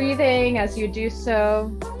 breathing as you do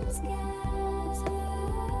so.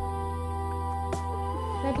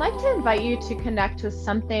 I'd like to invite you to connect with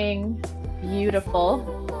something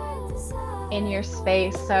beautiful in your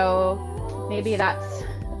space. So maybe that's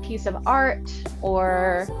a piece of art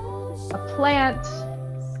or a plant,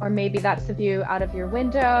 or maybe that's the view out of your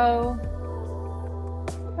window.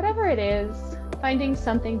 Whatever it is, finding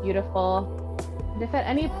something beautiful. And if at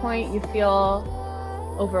any point you feel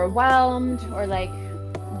overwhelmed or like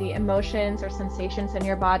the emotions or sensations in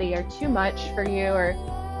your body are too much for you or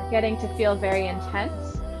getting to feel very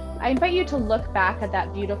intense, I invite you to look back at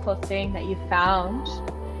that beautiful thing that you found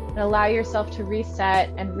and allow yourself to reset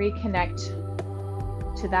and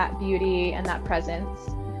reconnect to that beauty and that presence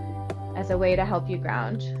as a way to help you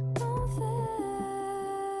ground.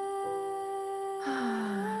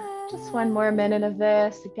 Just one more minute of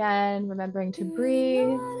this. Again, remembering to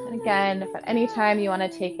breathe. And again, if at any time you want to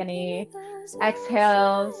take any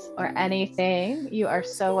exhales or anything, you are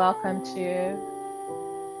so welcome to.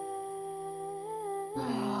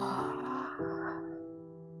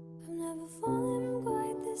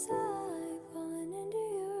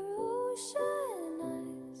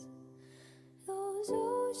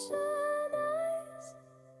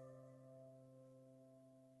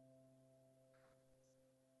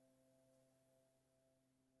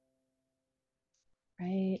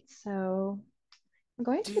 Right, so I'm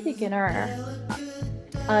going to begin our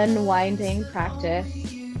unwinding practice.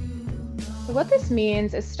 So what this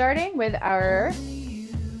means is starting with our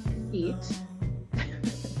feet.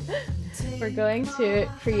 We're going to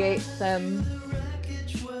create some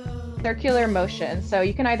circular motion. So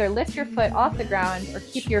you can either lift your foot off the ground or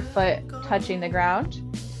keep your foot touching the ground,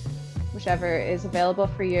 whichever is available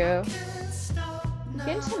for you.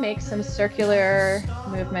 Begin to make some circular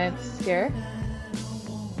movements here.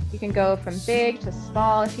 You can go from big to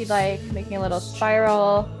small if you'd like, making a little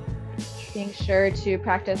spiral, being sure to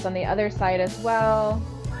practice on the other side as well.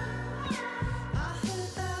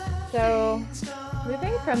 So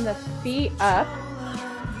moving from the feet up,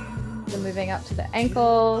 so moving up to the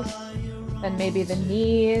ankles, then maybe the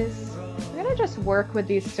knees. We're gonna just work with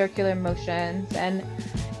these circular motions, and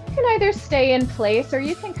you can either stay in place or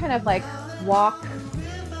you can kind of like walk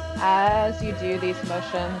as you do these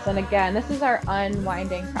motions. And again, this is our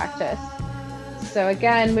unwinding practice. So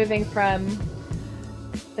again, moving from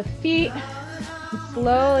the feet,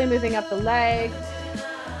 slowly moving up the legs,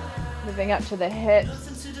 moving up to the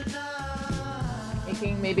hips,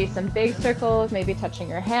 making maybe some big circles, maybe touching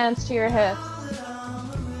your hands to your hips,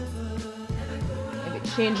 maybe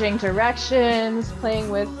changing directions,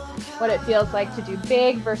 playing with what it feels like to do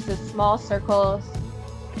big versus small circles.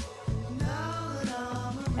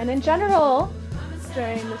 And in general,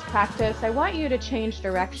 during this practice, I want you to change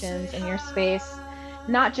directions in your space,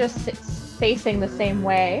 not just facing the same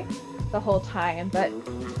way the whole time, but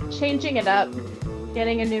changing it up,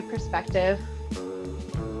 getting a new perspective.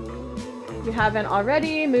 If you haven't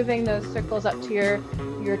already, moving those circles up to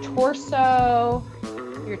your torso,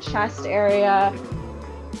 your chest area,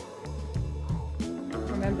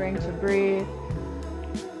 remembering to breathe.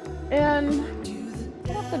 And it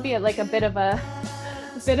can also be like a bit of a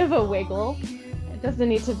wiggle. It doesn't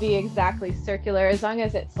need to be exactly circular as long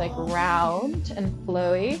as it's like round and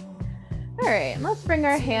flowy. All right, let's bring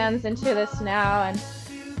our hands into this now. And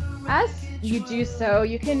as you do so,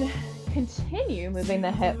 you can continue moving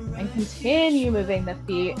the hips and continue moving the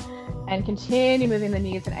feet and continue moving the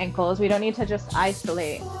knees and ankles. We don't need to just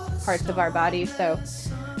isolate parts of our body. So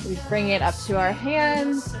we bring it up to our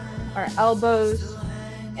hands, our elbows,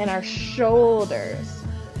 and our shoulders.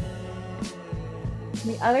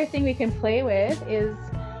 The other thing we can play with is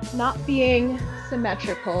not being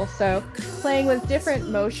symmetrical. So playing with different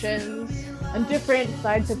motions on different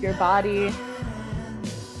sides of your body.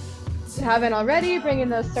 If you haven't already, bringing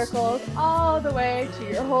those circles all the way to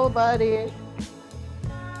your whole body.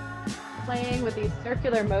 Playing with these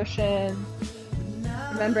circular motions.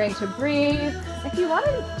 Remembering to breathe. If you want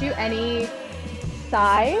to do any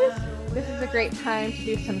sighs, this is a great time to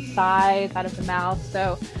do some sighs out of the mouth.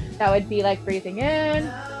 So that would be like breathing in,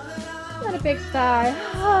 and a big sigh.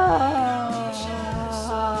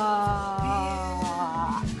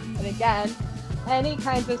 And again, any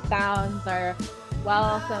kinds of sounds are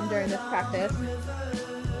welcome during this practice.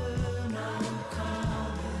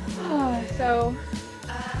 So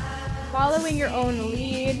following your own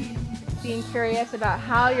lead, being curious about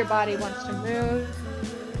how your body wants to move,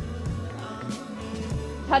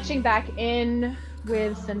 touching back in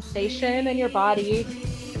with sensation in your body,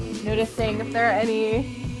 noticing if there are any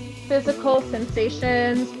physical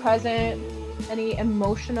sensations present, any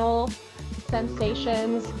emotional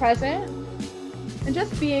sensations present, and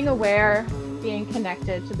just being aware, being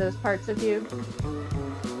connected to those parts of you.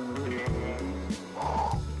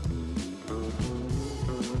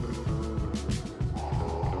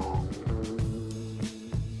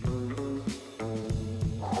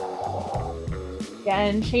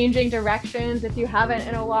 Again, changing directions if you haven't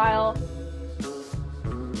in a while.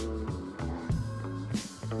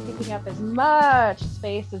 Taking up as much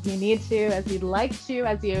space as you need to, as you'd like to,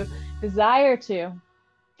 as you desire to.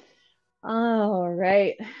 All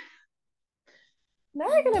right. Now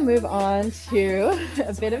we're going to move on to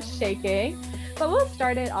a bit of shaking, but we'll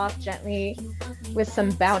start it off gently with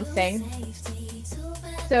some bouncing.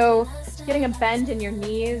 So getting a bend in your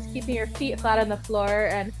knees, keeping your feet flat on the floor,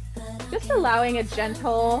 and just allowing a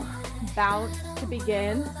gentle bounce to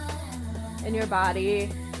begin in your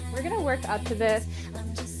body. We're going to work up to this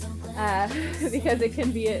because it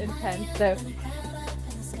can be intense. So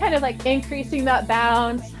kind of like increasing that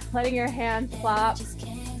bounce, letting your hands flop,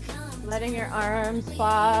 letting your arms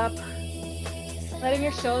flop, letting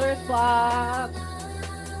your shoulders flop,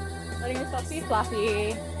 letting yourself be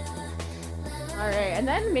floppy. All right, and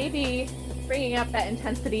then maybe bringing up that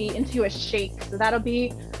intensity into a shake. So that'll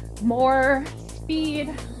be more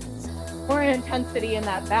speed, more intensity in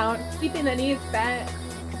that bounce, keeping the knees bent.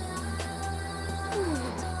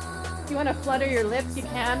 If you want to flutter your lips, you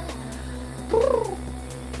can. So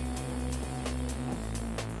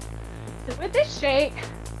with this shake,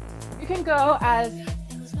 you can go as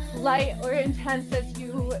light or intense as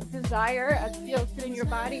you desire, as feels good in your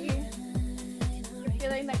body. If you're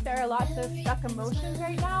feeling like there are lots of stuck emotions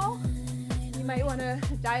right now, you might want to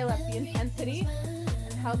dial up the intensity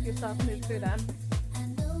and help yourself move through them.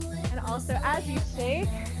 And also, as you shake,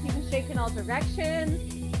 you can shake in all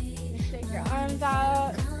directions. You can shake your arms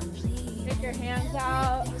out, shake your hands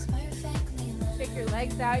out, shake your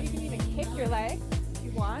legs out. You can even kick your legs if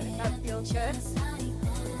you want, if that feels good.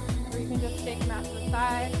 Or you can just shake them out to the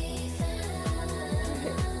side.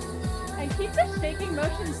 And keep the shaking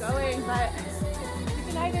motion going, but you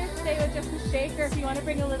can either stay with just a shake, or if you want to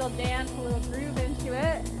bring a little dance, a little groove into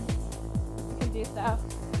it, you can do so.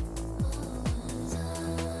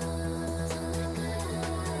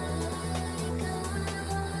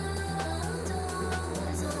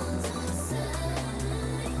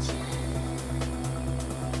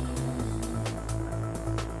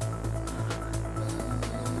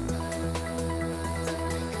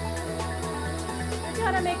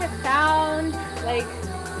 Make a sound, like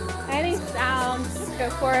any sound, just go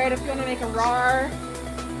for it. If you want to make a roar,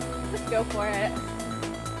 just go for it.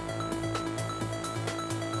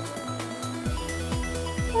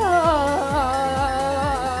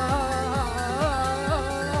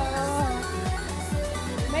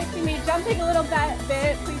 You might see me jumping a little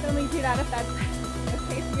bit. Please only do that if that's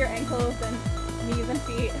okay for your ankles and knees and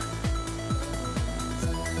feet.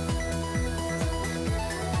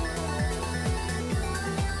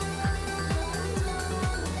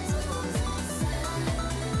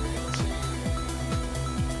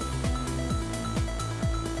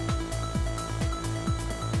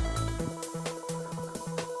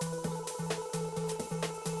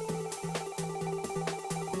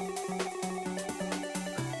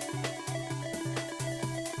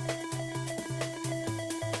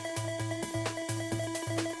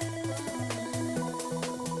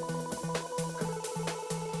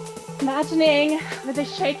 Imagining with the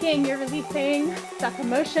shaking, you're releasing stuck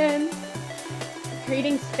emotions,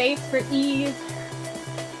 creating space for ease,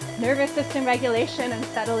 nervous system regulation, and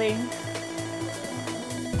settling.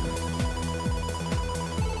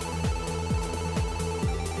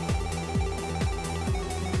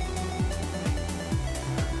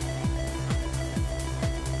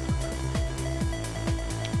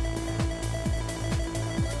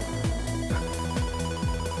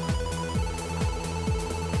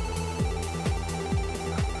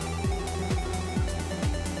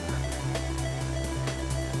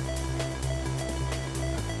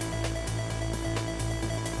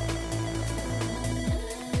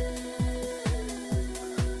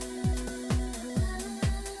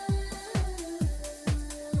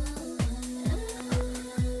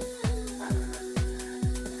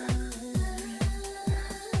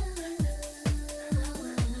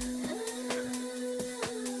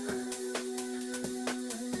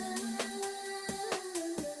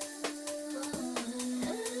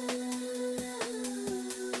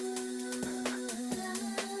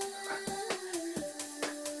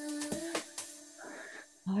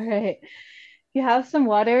 right. If you have some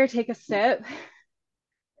water, take a sip.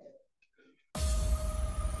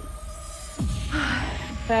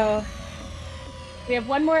 So we have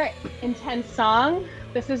one more intense song.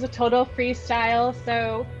 This is a total freestyle.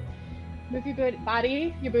 So move your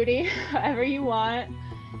body, your booty, however you want.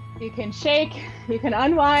 You can shake, you can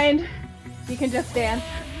unwind, you can just dance.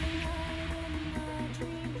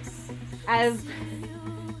 As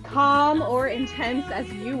calm or intense as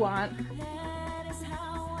you want.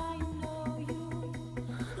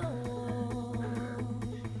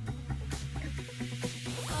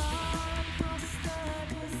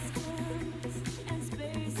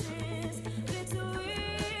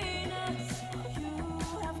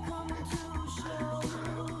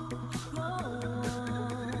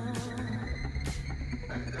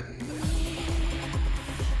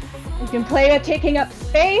 You can play with taking up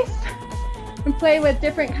space. You can play with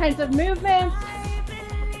different kinds of movements.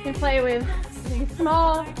 You can play with being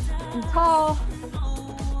small and tall,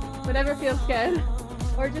 whatever feels good,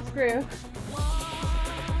 or just groove.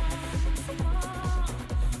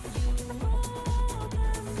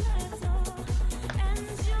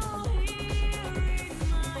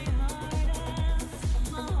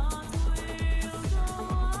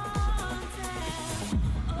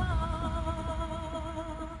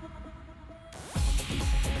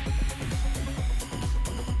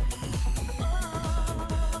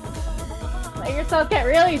 Let yourself get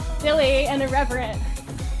really silly and irreverent.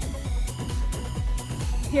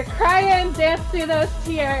 If you're crying, dance through those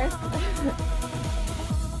tears.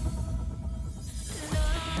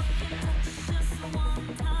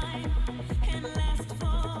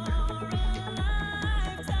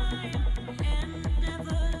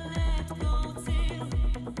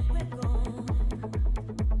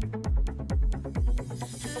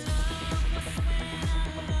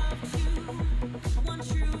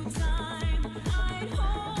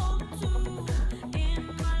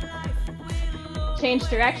 Change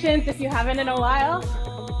directions if you haven't in a while.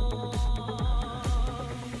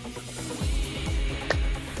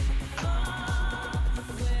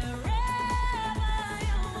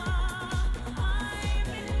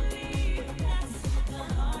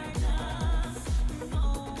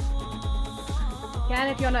 Again,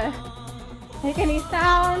 if you want to make any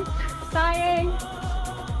sounds, sighing,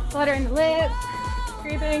 fluttering the lips,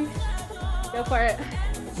 breathing, go for it.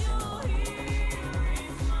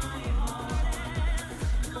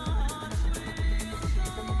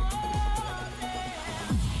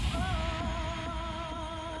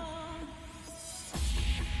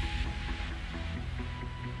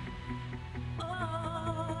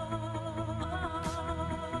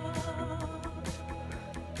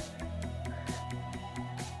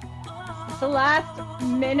 The last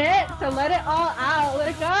minute, so let it all out, let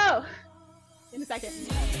it go. In a second.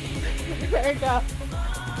 There we go.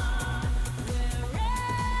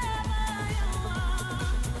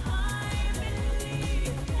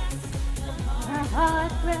 Our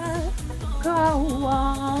heart will go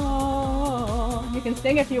on. You can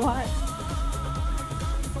sing if you want.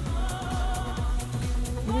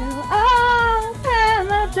 You open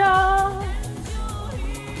the door.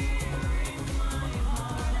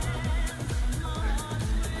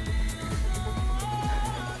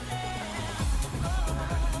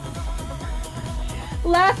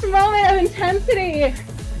 Last moment of intensity.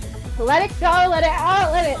 Let it go, let it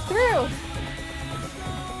out, let it through.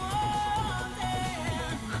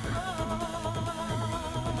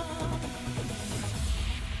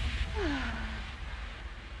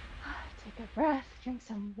 Take a breath, drink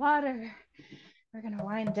some water. We're gonna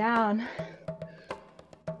wind down.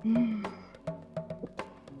 We'll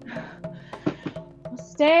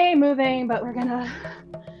stay moving, but we're gonna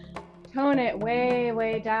tone it way,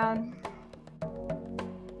 way down.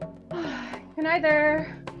 You can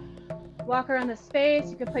either walk around the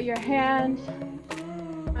space, you can put your hand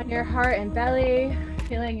on your heart and belly,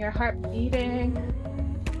 feeling your heart beating,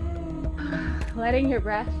 letting your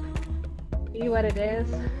breath be what it is,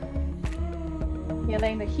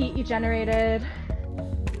 feeling the heat you generated,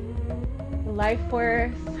 the life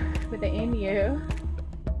force within you.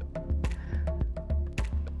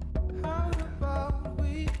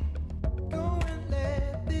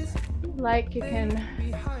 Like you can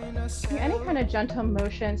do any kind of gentle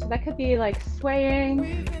motion, so that could be like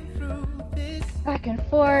swaying back and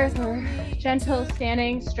forth or gentle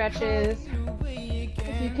standing stretches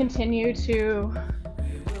as you continue to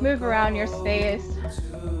move around your space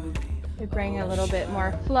to bring a little bit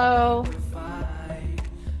more flow,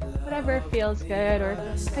 whatever feels good, or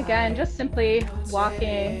again just simply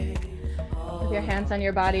walking with your hands on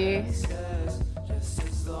your body.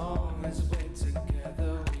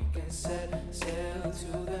 Sail to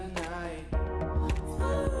the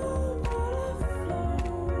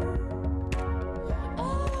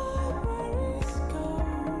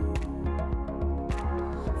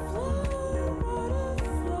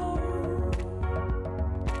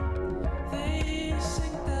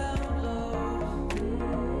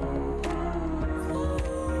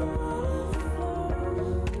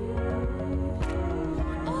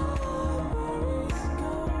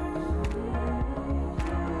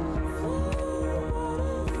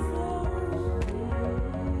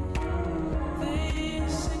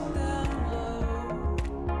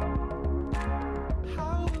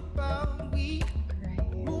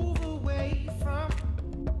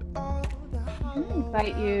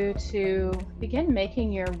Invite you to begin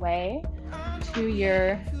making your way to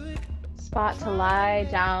your spot to lie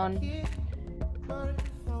down.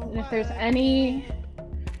 And if there's any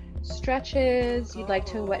stretches you'd like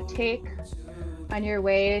to take on your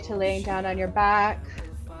way to laying down on your back,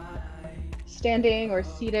 standing or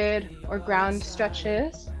seated or ground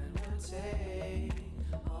stretches,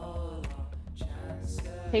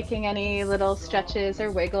 taking any little stretches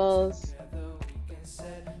or wiggles,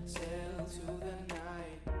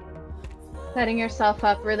 setting yourself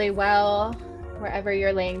up really well wherever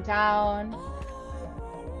you're laying down.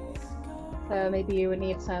 So maybe you would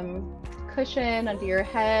need some cushion under your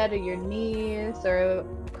head or your knees, or a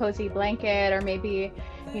cozy blanket, or maybe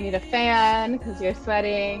you need a fan because you're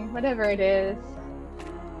sweating, whatever it is.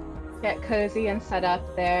 Get cozy and set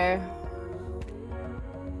up there.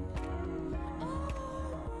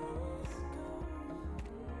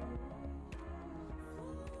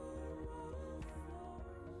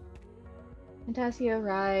 And as you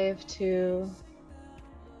arrive to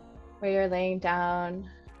where you're laying down,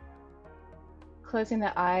 closing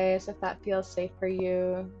the eyes if that feels safe for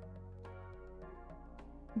you,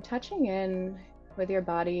 and touching in with your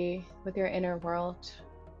body, with your inner world.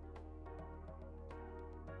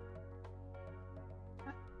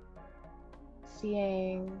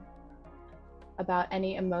 Seeing about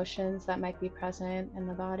any emotions that might be present in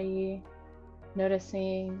the body,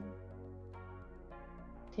 noticing,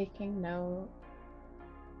 taking note,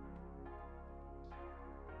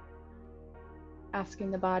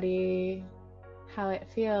 asking the body how it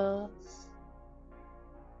feels,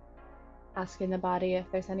 asking the body if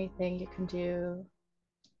there's anything you can do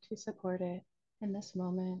to support it in this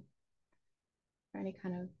moment, or any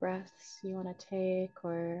kind of breaths you want to take,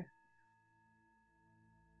 or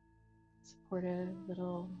supportive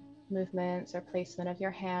little movements or placement of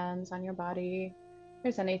your hands on your body. If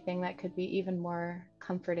there's anything that could be even more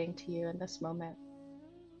comforting to you in this moment.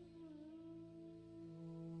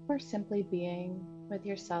 Or simply being with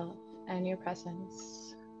yourself and your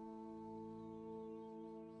presence.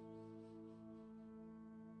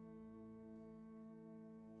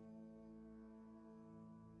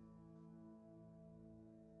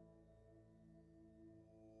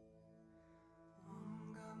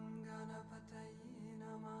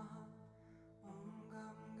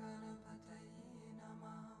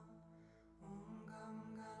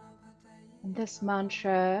 And this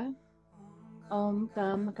mantra, Om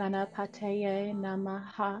Gam Ganapataye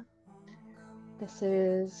Namaha. This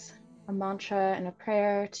is a mantra and a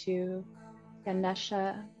prayer to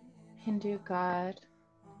Ganesha, Hindu god,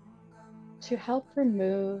 to help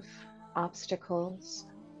remove obstacles.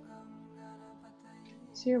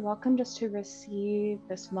 So you're welcome just to receive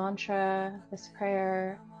this mantra, this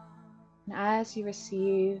prayer, and as you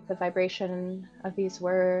receive the vibration of these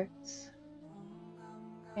words,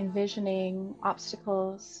 envisioning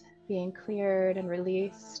obstacles being cleared and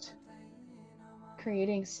released,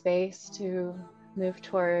 creating space to move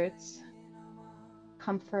towards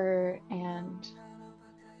comfort and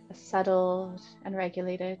a settled and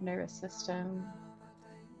regulated nervous system.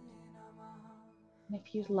 And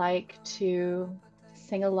if you'd like to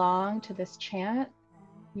sing along to this chant,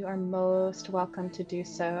 you are most welcome to do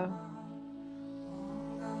so.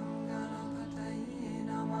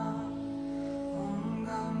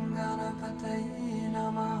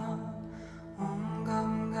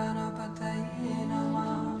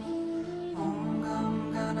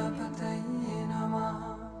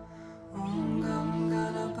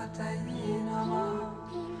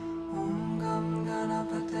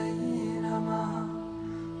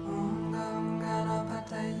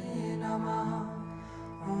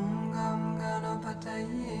 Om Gam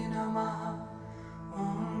Ganapataye Namaha.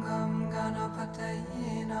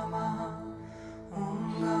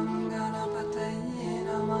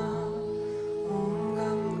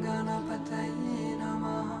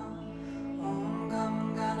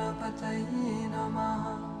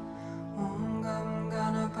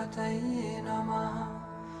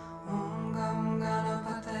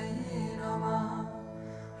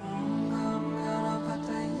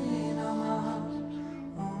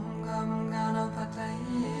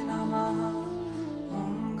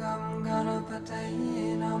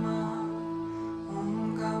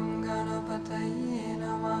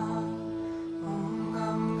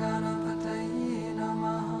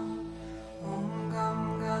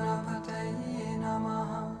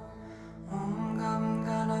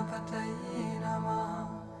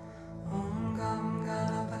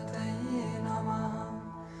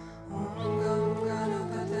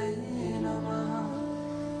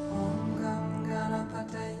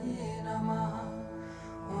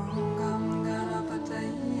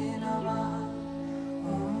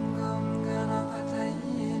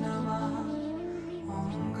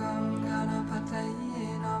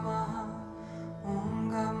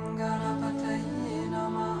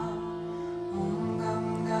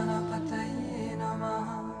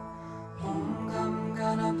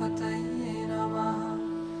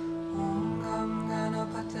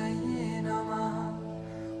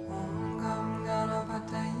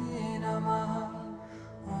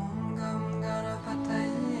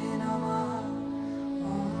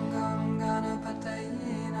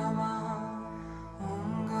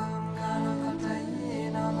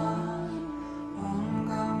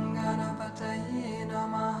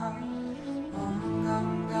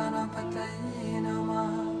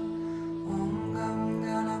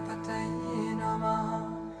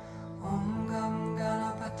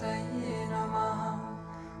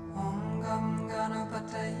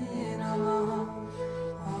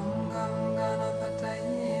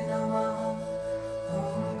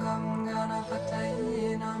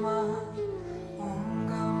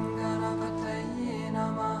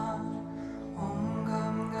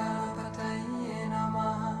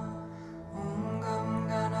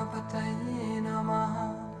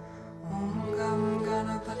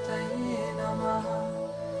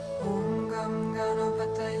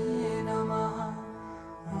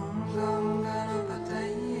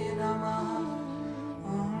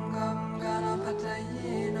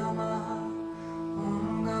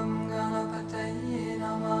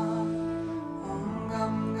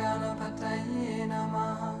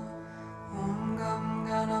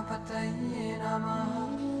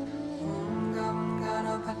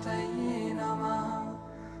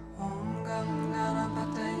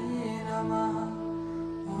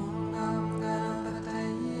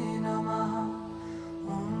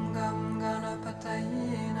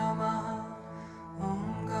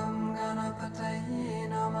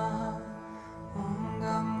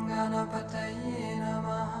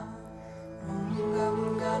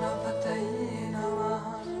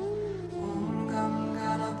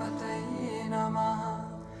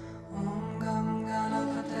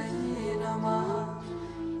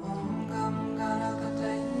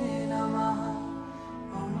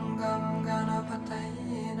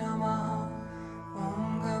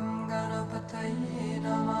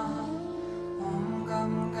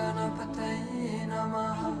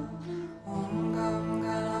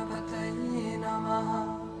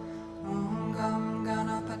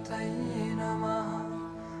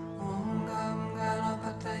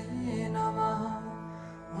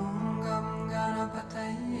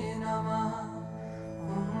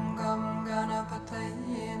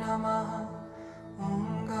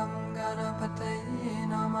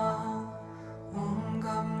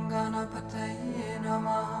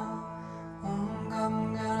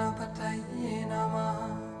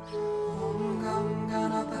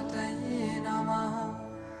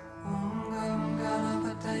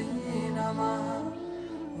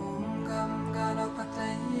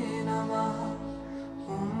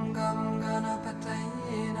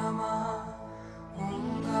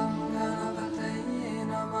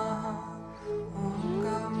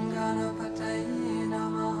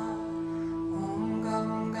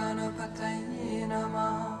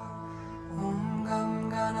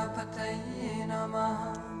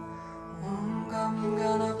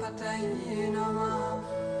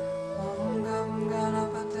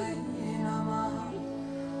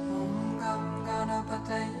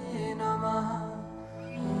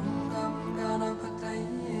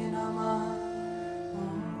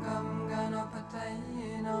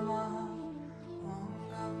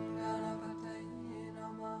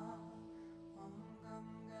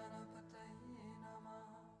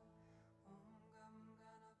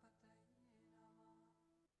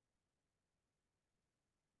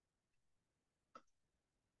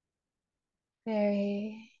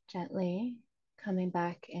 very gently coming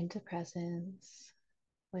back into presence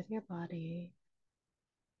with your body,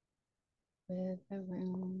 with the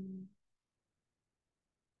room,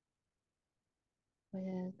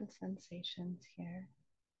 with the sensations here.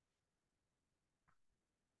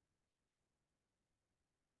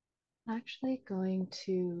 I'm actually going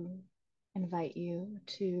to invite you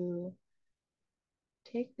to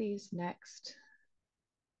take these next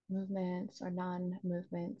movements or non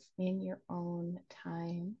movements in your own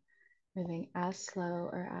time, moving as slow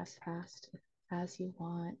or as fast as you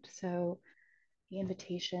want. So, the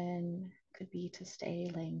invitation could be to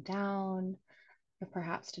stay laying down, or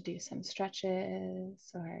perhaps to do some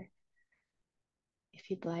stretches, or if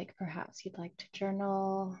you'd like, perhaps you'd like to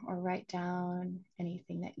journal or write down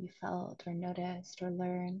anything that you felt or noticed or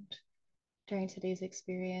learned during today's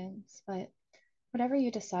experience. But whatever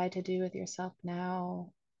you decide to do with yourself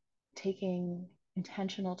now, taking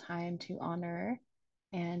intentional time to honor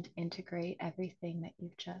and integrate everything that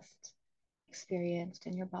you've just experienced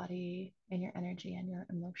in your body, in your energy, and your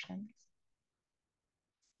emotions.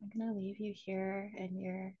 I'm going to leave you here in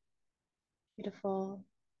your beautiful,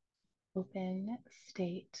 open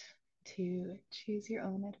state to choose your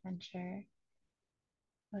own adventure.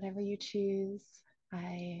 Whatever you choose,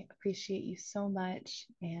 I appreciate you so much,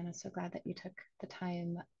 and I'm so glad that you took the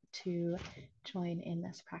time to join in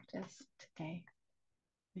this practice today.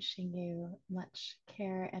 Wishing you much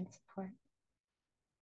care and support.